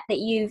forget that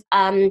you've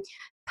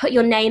put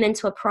your name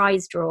into a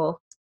prize draw.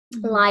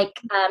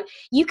 Like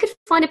you could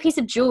find a piece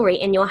of jewelry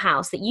in your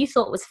house that you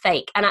thought was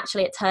fake, and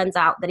actually it turns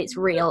out that it's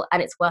real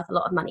and it's worth a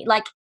lot of money.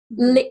 Like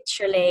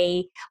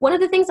literally, one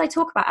of the things I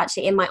talk about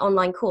actually in my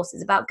online course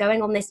is about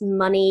going on this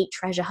money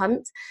treasure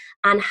hunt,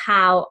 and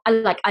how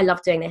I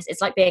love doing this.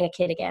 It's like being a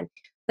kid again.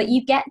 But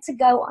you get to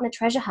go on a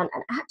treasure hunt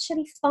and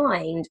actually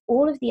find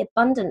all of the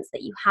abundance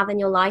that you have in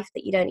your life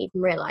that you don't even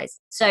realize.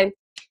 So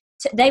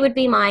they would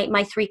be my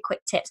 3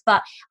 quick tips.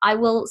 But I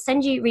will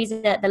send you,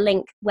 Reza, the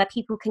link where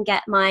people can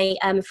get my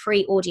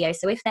free audio.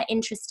 So if they're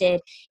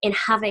interested in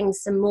having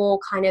some more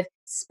kind of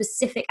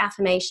specific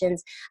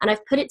affirmations, and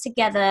I've put it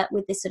together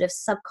with this sort of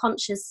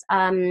subconscious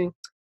undertone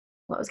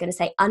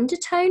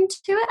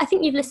to it. I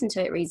think you've listened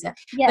to it, Reza.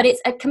 Yes. But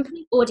it's a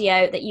complete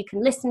audio that you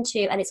can listen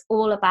to, and it's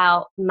all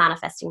about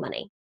manifesting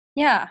money.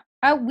 Yeah.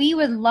 We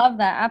would love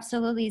that.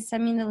 Absolutely.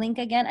 Send me the link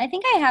again. I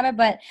think I have it,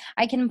 but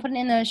I can put it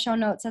in the show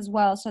notes as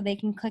well so they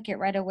can click it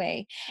right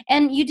away.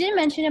 And you did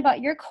mention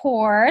about your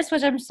course,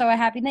 which I'm so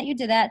happy that you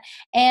did that.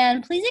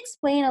 And please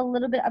explain a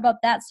little bit about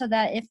that so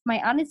that if my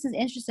audience is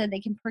interested, they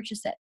can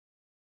purchase it.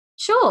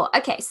 Sure.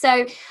 Okay.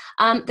 So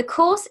the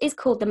course is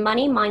called the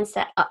Money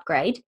Mindset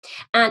Upgrade,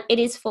 and it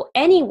is for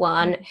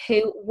anyone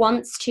who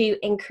wants to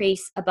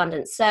increase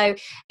abundance. So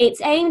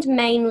it's aimed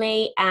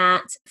mainly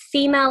at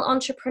female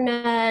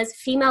entrepreneurs,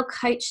 female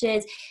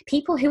coaches,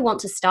 people who want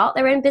to start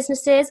their own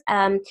businesses.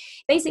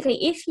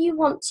 Basically, if you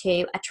want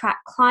to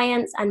attract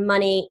clients and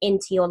money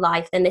into your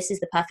life, then this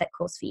is the perfect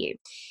course for you.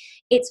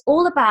 It's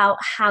all about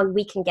how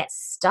we can get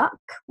stuck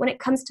when it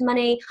comes to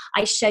money.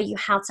 I show you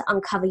how to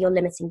uncover your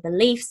limiting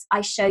beliefs.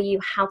 I show you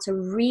how to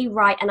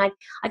rewrite, and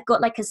I've got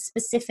like a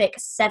specific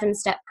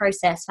 7-step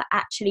process for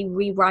actually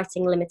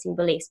rewriting limiting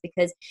beliefs,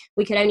 because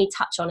we can only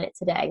touch on it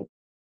today.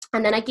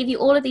 And then I give you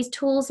all of these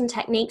tools and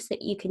techniques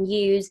that you can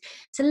use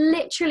to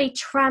literally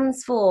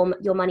transform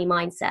your money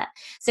mindset.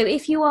 So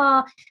if you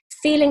are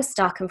feeling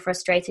stuck and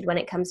frustrated when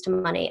it comes to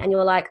money and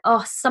you're like,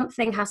 oh,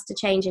 something has to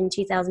change in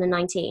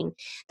 2019,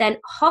 then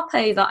hop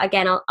over.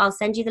 Again, I'll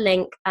send you the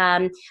link.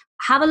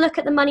 Have a look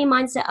at the money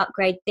mindset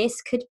upgrade.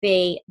 This could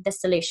be the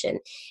solution.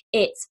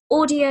 It's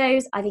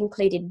audios. I've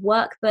included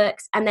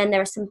workbooks, and then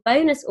there are some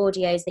bonus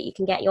audios that you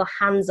can get your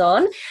hands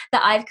on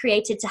that I've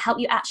created to help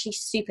you actually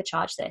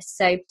supercharge this.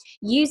 So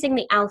using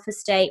the alpha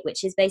state,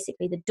 which is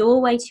basically the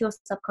doorway to your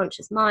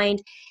subconscious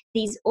mind,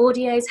 these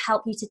audios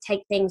help you to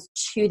take things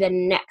to the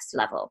next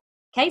level.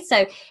 Okay,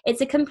 so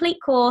it's a complete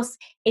course.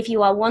 If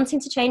you are wanting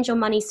to change your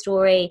money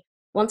story,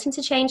 wanting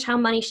to change how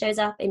money shows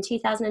up in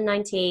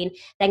 2019,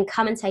 then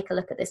come and take a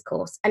look at this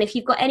course. And if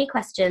you've got any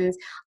questions,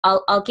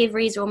 I'll give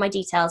Reza all my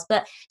details,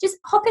 but just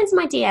hop into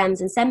my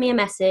DMs and send me a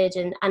message,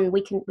 and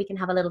we can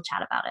have a little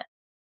chat about it.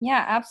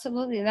 Yeah,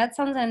 absolutely. That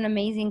sounds like an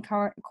amazing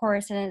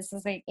course, and it's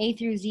just like A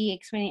through Z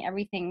explaining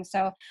everything.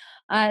 So,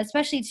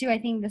 especially too, I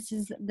think this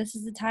is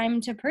the time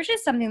to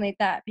purchase something like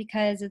that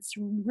because it's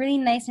really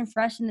nice and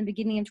fresh in the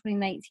beginning of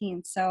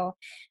 2019. So,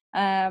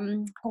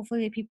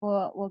 hopefully,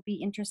 people will be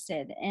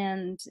interested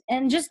and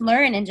just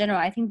learn in general.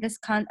 I think this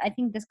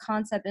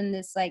concept and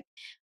this like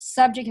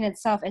subject in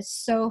itself is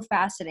so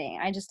fascinating.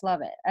 I just love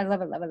it. I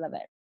love it. Love it. Love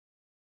it.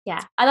 Yeah,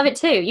 I love it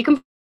too. You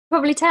can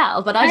probably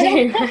tell, but I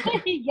do.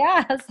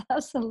 Yes,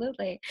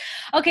 absolutely.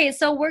 Okay,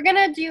 so we're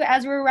gonna do,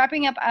 as we're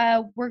wrapping up,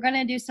 we're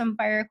gonna do some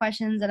fire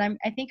questions, and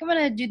I think I'm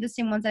gonna do the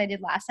same ones that I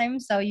did last time,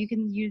 so you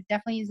can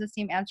definitely use the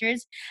same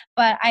answers.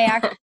 But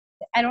I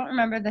don't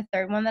remember the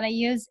third one that I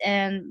used,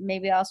 and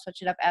maybe I'll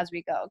switch it up as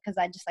we go because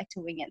I just like to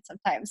wing it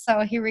sometimes.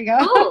 So here we go.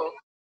 Cool.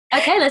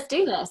 Okay, let's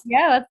do this.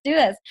 Yeah, let's do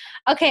this.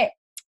 Okay,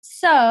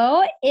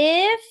 so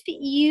if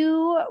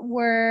you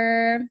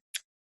were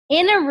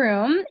in a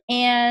room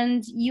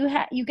and you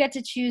get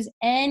to choose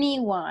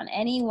anyone,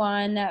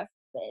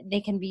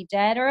 they can be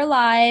dead or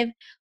alive,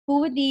 who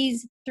would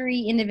these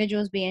three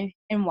individuals be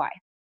and why?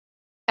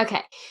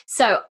 Okay,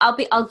 so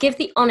I'll give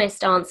the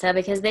honest answer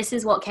because this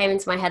is what came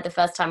into my head the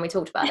first time we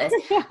talked about this.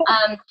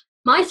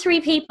 My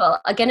three people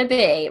are going to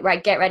be,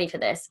 right, get ready for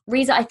this.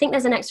 Reza, I think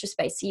there's an extra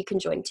space so you can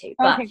join too.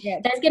 But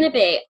there's going to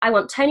be, I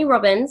want Tony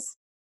Robbins,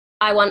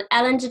 I want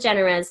Ellen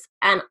DeGeneres,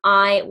 and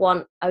I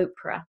want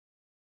Oprah.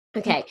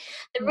 Okay,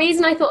 the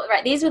reason I thought,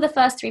 right, these were the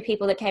first three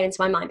people that came into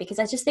my mind because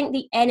I just think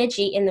the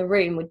energy in the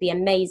room would be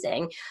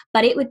amazing,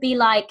 but it would be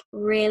like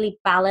really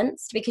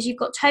balanced because you've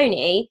got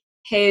Tony,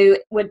 who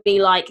would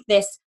be like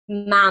this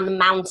man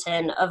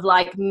mountain of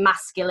like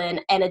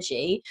masculine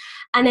energy,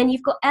 and then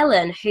you've got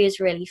Ellen,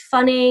 who's really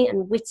funny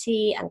and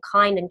witty and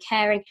kind and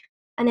caring,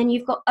 and then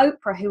you've got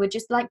Oprah, who would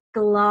just like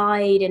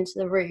glide into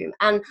the room.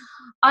 And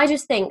I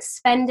just think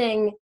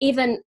spending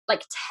even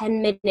like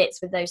 10 minutes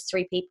with those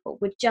three people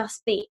would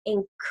just be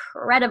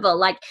incredible.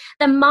 Like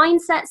the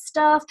mindset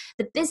stuff,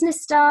 the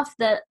business stuff,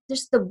 the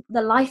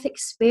life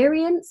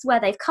experience, where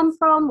they've come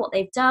from, what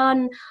they've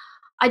done.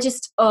 I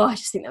just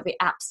think that'd be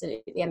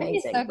absolutely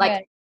amazing. So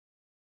like,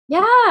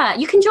 yeah,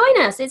 you can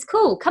join us. It's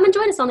cool. Come and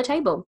join us on the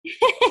table.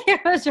 Join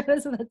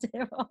us on the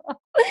table.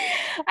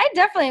 I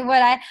definitely would.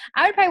 I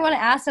would probably want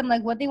to ask them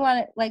like what they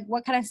want, like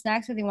what kind of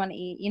snacks would they want to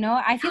eat. You know,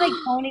 I feel like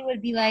Tony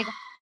would be like,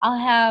 I'll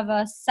have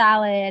a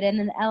salad, and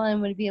then Ellen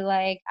would be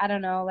like, I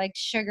don't know, like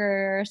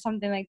sugar or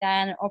something like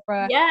that. And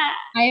Oprah, yeah,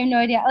 I have no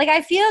idea. Like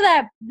I feel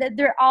that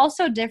they're all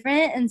so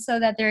different, and so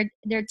that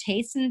their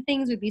tastes and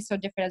things would be so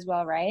different as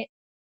well, right?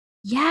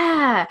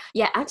 Yeah,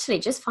 actually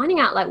just finding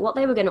out like what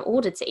they were going to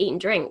order to eat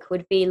and drink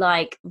would be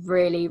like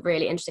really,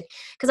 really interesting,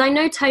 because I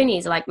know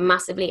Tony's like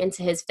massively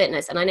into his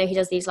fitness, and I know he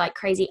does these like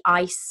crazy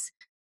ice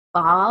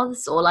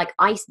baths or like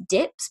ice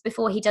dips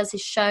before he does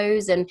his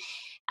shows, and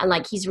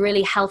like he's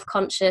really health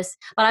conscious.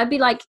 But I'd be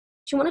like, do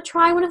you want to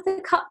try one of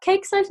the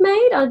cupcakes I've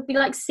made? I'd be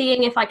like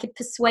seeing if I could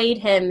persuade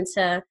him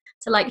to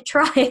like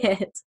try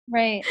it,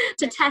 right,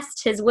 to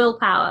test his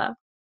willpower.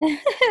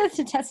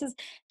 to test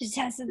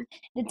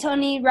the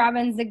Tony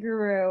Robbins, the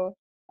guru.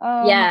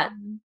 Oh, yeah.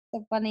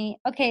 So funny.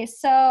 Okay,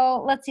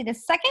 so let's see. The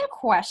second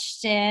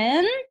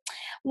question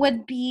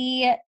would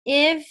be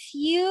if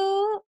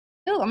you.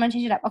 Oh, I'm gonna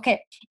change it up.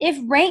 Okay, if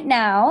right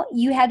now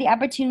you had the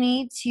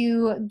opportunity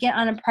to get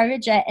on a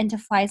private jet and to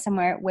fly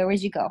somewhere, where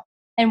would you go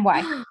and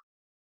why?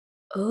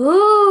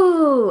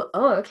 Oh,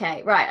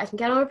 okay, right. I can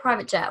get on a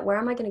private jet. Where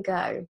am I going to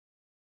go?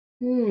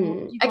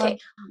 Okay.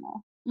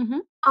 Mm-hmm.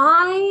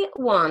 I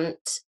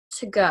want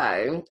to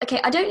go. Okay,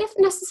 I don't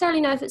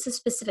necessarily know if it's a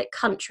specific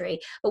country,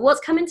 but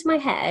what's come into my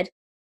head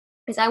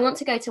is I want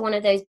to go to one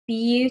of those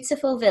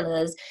beautiful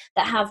villas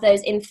that have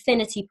those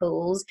infinity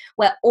pools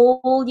where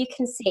all you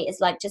can see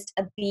is like just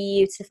a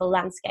beautiful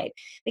landscape,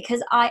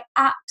 because I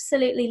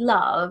absolutely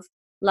love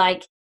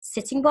like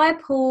sitting by a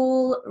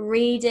pool,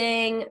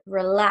 reading,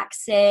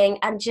 relaxing,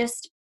 and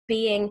just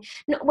being,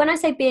 when I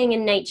say being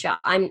in nature,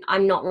 I'm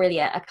not really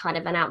a kind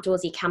of an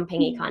outdoorsy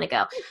camping-y kind of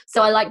girl.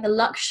 So I like the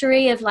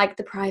luxury of like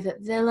the private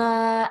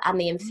villa and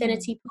the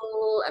infinity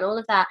pool and all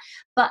of that,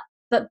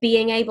 but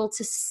being able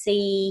to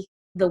see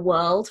the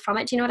world from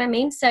it. Do you know what I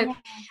mean? So Yeah.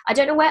 I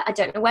don't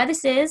know where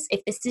this is.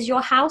 If this is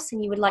your house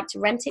and you would like to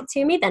rent it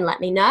to me, then let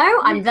me know.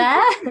 I'm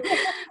there.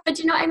 But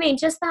do you know what I mean?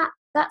 Just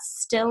that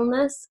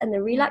stillness and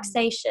the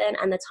relaxation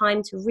and the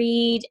time to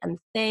read and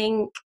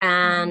think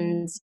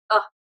and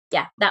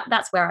yeah,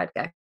 that's where I'd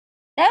go.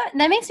 That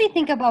makes me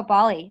think about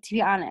Bali, to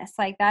be honest.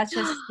 Like, that's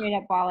just straight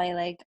up Bali,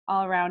 like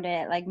all around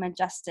it, like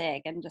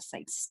majestic and just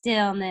like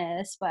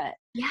stillness. But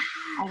yeah,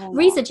 I don't know.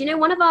 Risa, do you know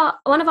one of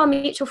our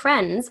mutual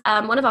friends,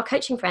 one of our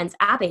coaching friends,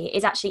 Abby,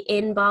 is actually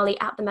in Bali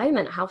at the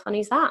moment. How funny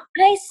is that?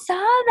 I saw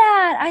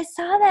that.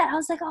 I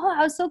was like, oh,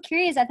 I was so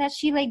curious. I thought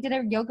she like did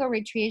a yoga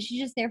retreat. Is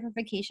she just there for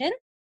vacation?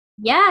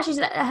 Yeah,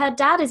 her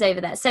dad is over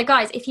there. So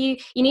guys, if you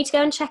need to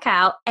go and check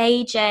out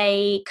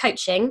AJ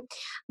Coaching,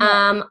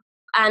 Yeah.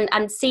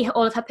 and see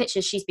all of her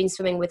pictures. She's been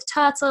swimming with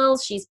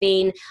turtles. She's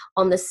been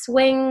on the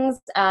swings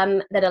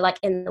that are like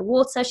in the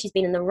water. She's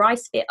been in the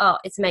rice field. Oh,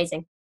 it's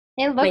amazing.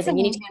 It looks Amazing.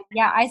 You need amazing. to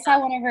Yeah, I saw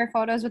one of her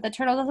photos with the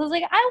turtles. I was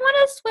like, I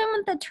want to swim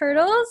with the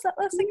turtles. That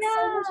looks like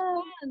so much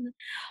fun.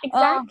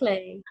 Oh,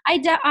 exactly.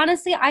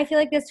 honestly, I feel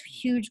like this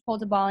huge pull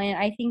to Bali, and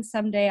I think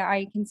someday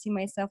I can see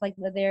myself like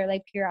live there,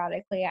 like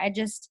periodically. I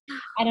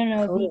don't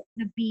know, Cool.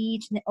 the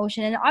beach and the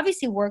ocean, and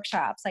obviously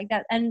workshops like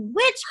that. And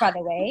which, by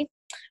the way,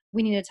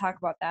 we need to talk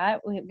about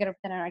that. We're gonna put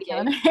that on our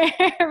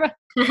calendar.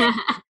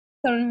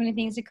 So many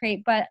things to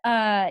create, but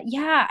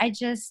yeah, it's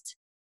just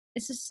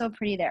so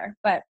pretty there.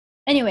 But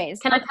anyways,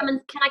 Can I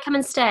come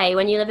and stay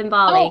when you live in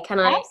Bali? oh, Can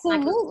I come stay?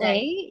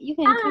 absolutely. You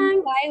can come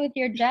Thanks. fly with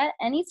your jet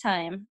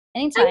anytime.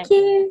 Thank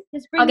you.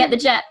 Just I'll bring get the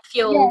jet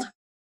fueled.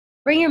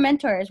 bring your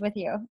mentors with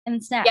you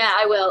and snacks. Yeah,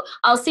 I will.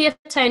 I'll see if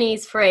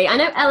Tony's free. I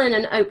know Ellen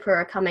and Oprah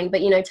are coming,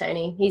 but you know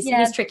Tony. He's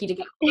tricky to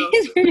get hold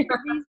He's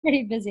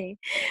pretty busy.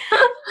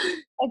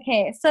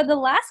 Okay, so the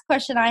last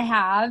question I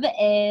have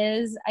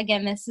is,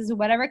 again, this is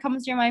whatever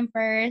comes to your mind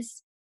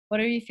first,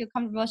 whatever you feel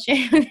comfortable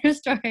sharing with your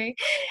story.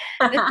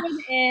 This one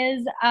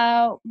is,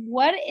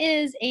 what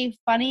is a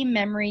funny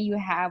memory you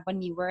have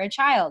when you were a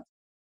child?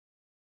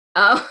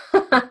 Oh,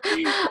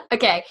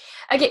 okay.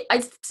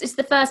 It's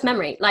the first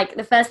memory, like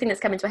the first thing that's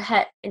come into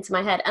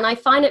my head, and I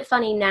find it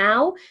funny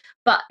now,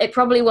 but it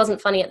probably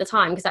wasn't funny at the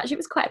time because actually it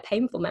was quite a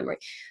painful memory.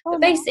 Oh,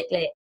 But no.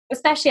 basically,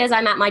 especially as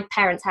I'm at my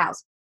parents'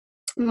 house,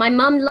 my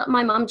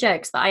mum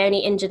jokes that I only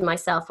injured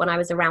myself when I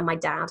was around my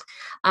dad,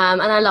 and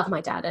I love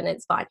my dad, and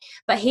it's fine.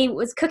 But he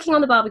was cooking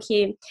on the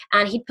barbecue,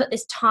 and he put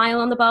this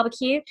tile on the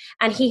barbecue,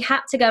 and he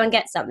had to go and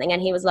get something,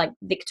 and he was like,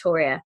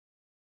 Victoria,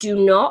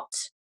 do not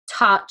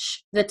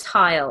touch the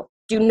tile.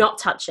 Do not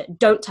touch it.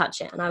 Don't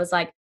touch it. And I was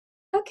like,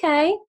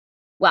 okay.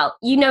 Well,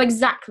 you know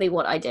exactly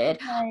what I did.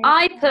 Right.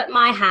 I put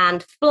my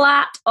hand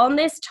flat on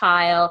this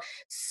tile,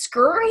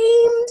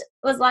 screamed,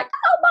 was like,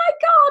 oh my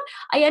God.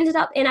 I ended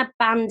up in a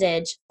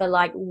bandage for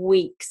like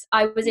weeks.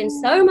 I was in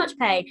so much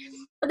pain.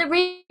 But the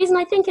reason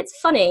I think it's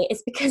funny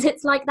is because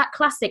it's like that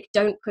classic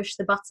don't push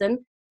the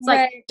button. It's like,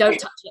 Right. don't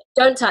touch it,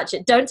 don't touch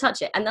it, don't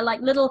touch it. And the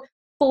like little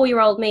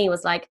 4-year-old me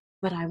was like,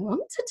 but I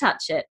want to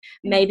touch it.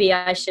 Maybe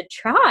I should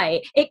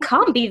try. It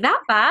can't be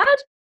that bad.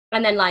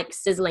 And then like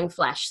sizzling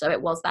flesh. So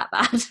it was that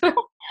bad. I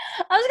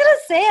was gonna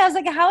say, I was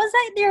like, how is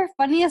that your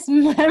funniest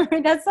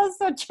memory? That sounds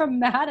so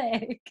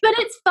traumatic. But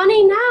it's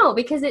funny now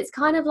because it's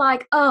kind of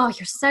like, oh,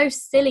 you're so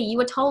silly. You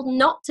were told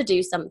not to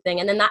do something.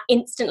 And then that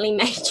instantly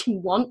made you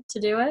want to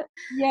do it.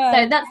 Yeah.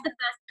 So that's the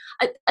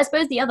first. I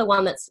suppose the other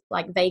one that's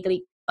like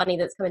vaguely funny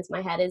that's come into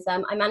my head is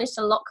I managed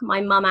to lock my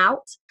mum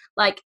out.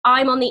 Like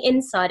I'm on the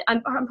inside.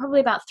 I'm probably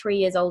about 3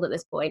 years old at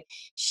this point.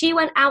 She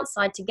went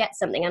outside to get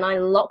something and I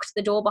locked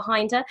the door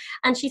behind her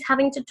and she's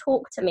having to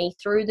talk to me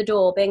through the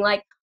door being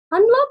like,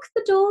 unlock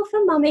the door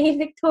for mummy,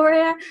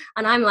 Victoria.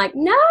 And I'm like,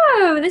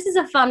 no, this is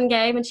a fun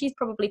game. And she's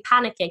probably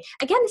panicking.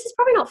 Again, this is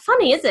probably not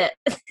funny, is it?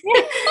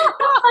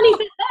 Not funny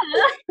for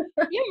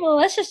her. You're a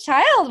malicious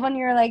child when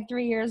you're like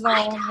 3 years old.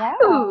 I know.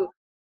 Wow.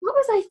 What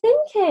was I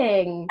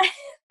thinking?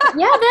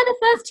 Yeah, they're the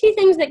first two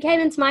things that came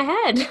into my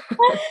head.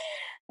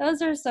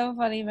 Those are so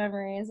funny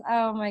memories.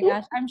 Oh my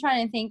gosh. I'm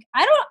trying to think.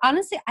 I don't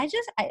honestly, I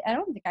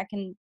don't think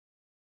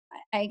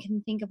I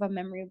can think of a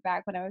memory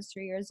back when I was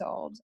 3 years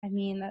old. I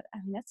mean,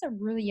 that's a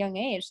really young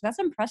age. So that's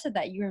impressive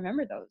that you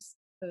remember those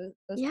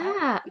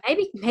Yeah,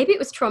 maybe it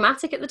was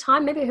traumatic at the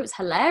time. Maybe it was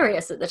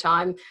hilarious at the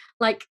time.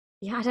 Like,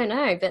 yeah, I don't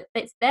know, but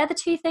they're the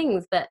two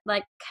things that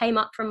like came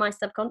up from my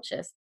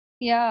subconscious.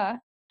 Yeah.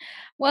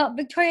 Well,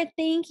 Victoria,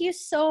 thank you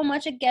so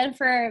much again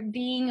for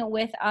being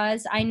with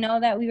us. I know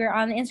that we were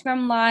on the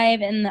Instagram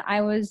Live and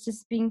I was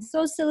just being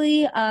so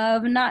silly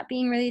of not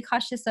being really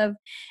cautious of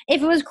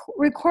if it was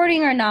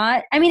recording or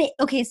not. I mean,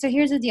 okay, so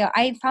here's the deal.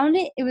 I found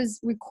it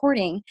was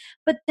recording,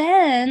 but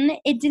then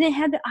it didn't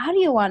have the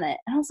audio on it.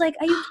 And I was like,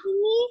 are you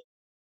kidding me?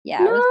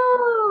 Yeah.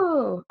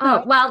 No.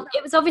 Oh, well,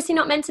 it was obviously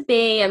not meant to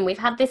be, and we've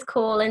had this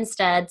call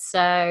instead,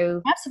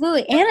 so.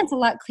 Absolutely. And it's a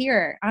lot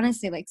clearer,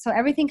 honestly. Like, so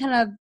everything kind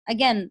of,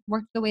 again,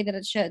 worked the way that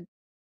it should.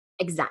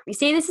 Exactly.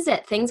 See, this is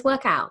it. Things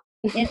work out.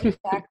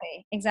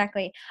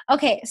 Exactly.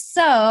 Okay,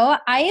 so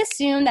I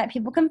assume that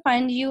people can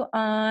find you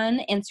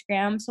on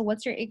Instagram. So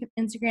what's your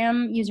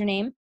Instagram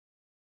username?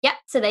 Yep.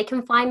 So they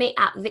can find me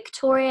at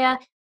Victoria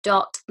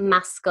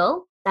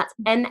victoria.maskell. That's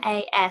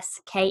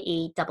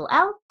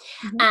MASKELL.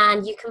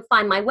 And you can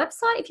find my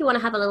website if you want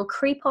to have a little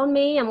creep on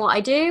me and what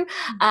I do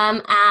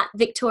at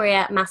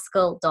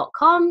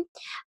victoriamaskell.com.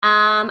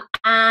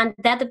 And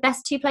they're the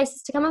best two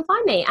places to come and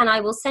find me. And I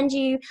will send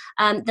you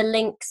the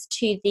links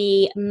to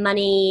the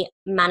money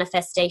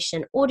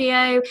manifestation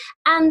audio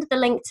and the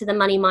link to the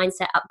money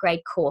mindset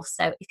upgrade course.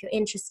 So if you're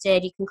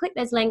interested, you can click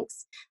those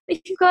links. But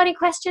if you've got any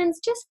questions,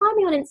 just find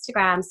me on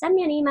Instagram, send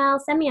me an email,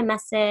 send me a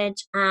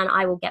message, and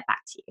I will get back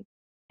to you.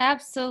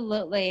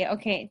 Absolutely.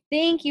 Okay.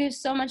 Thank you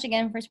so much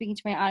again for speaking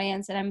to my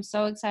audience. And I'm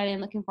so excited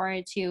and looking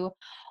forward to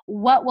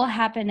what will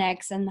happen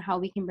next and how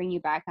we can bring you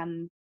back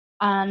on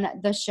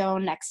the show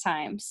next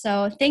time.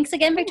 So thanks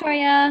again,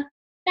 Victoria.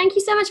 Thank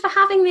you so much for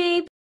having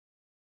me.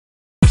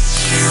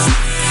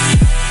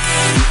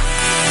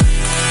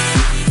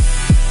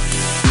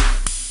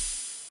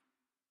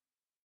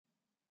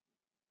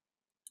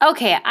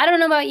 Okay, I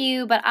don't know about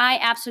you, but I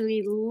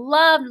absolutely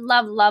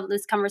love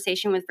this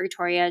conversation with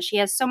Victoria. She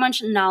has so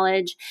much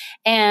knowledge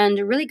and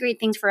really great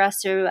things for us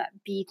to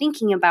be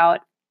thinking about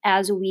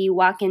as we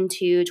walk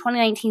into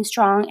 2019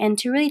 strong and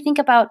to really think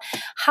about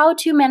how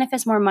to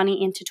manifest more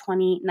money into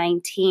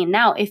 2019.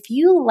 Now, if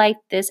you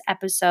liked this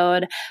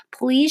episode,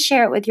 please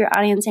share it with your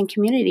audience and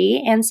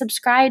community and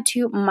subscribe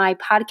to my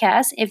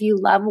podcast if you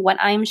love what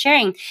I'm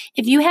sharing.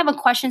 If you have a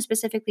question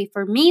specifically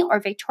for me or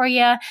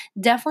Victoria,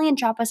 definitely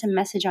drop us a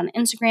message on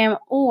Instagram,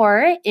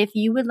 or if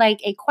you would like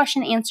a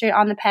question answered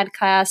on the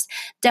podcast,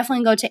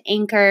 definitely go to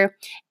Anchor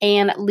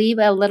and leave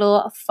a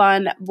little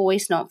fun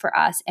voice note for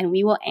us and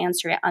we will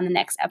answer it on the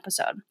next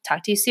episode.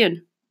 Talk to you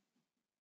soon.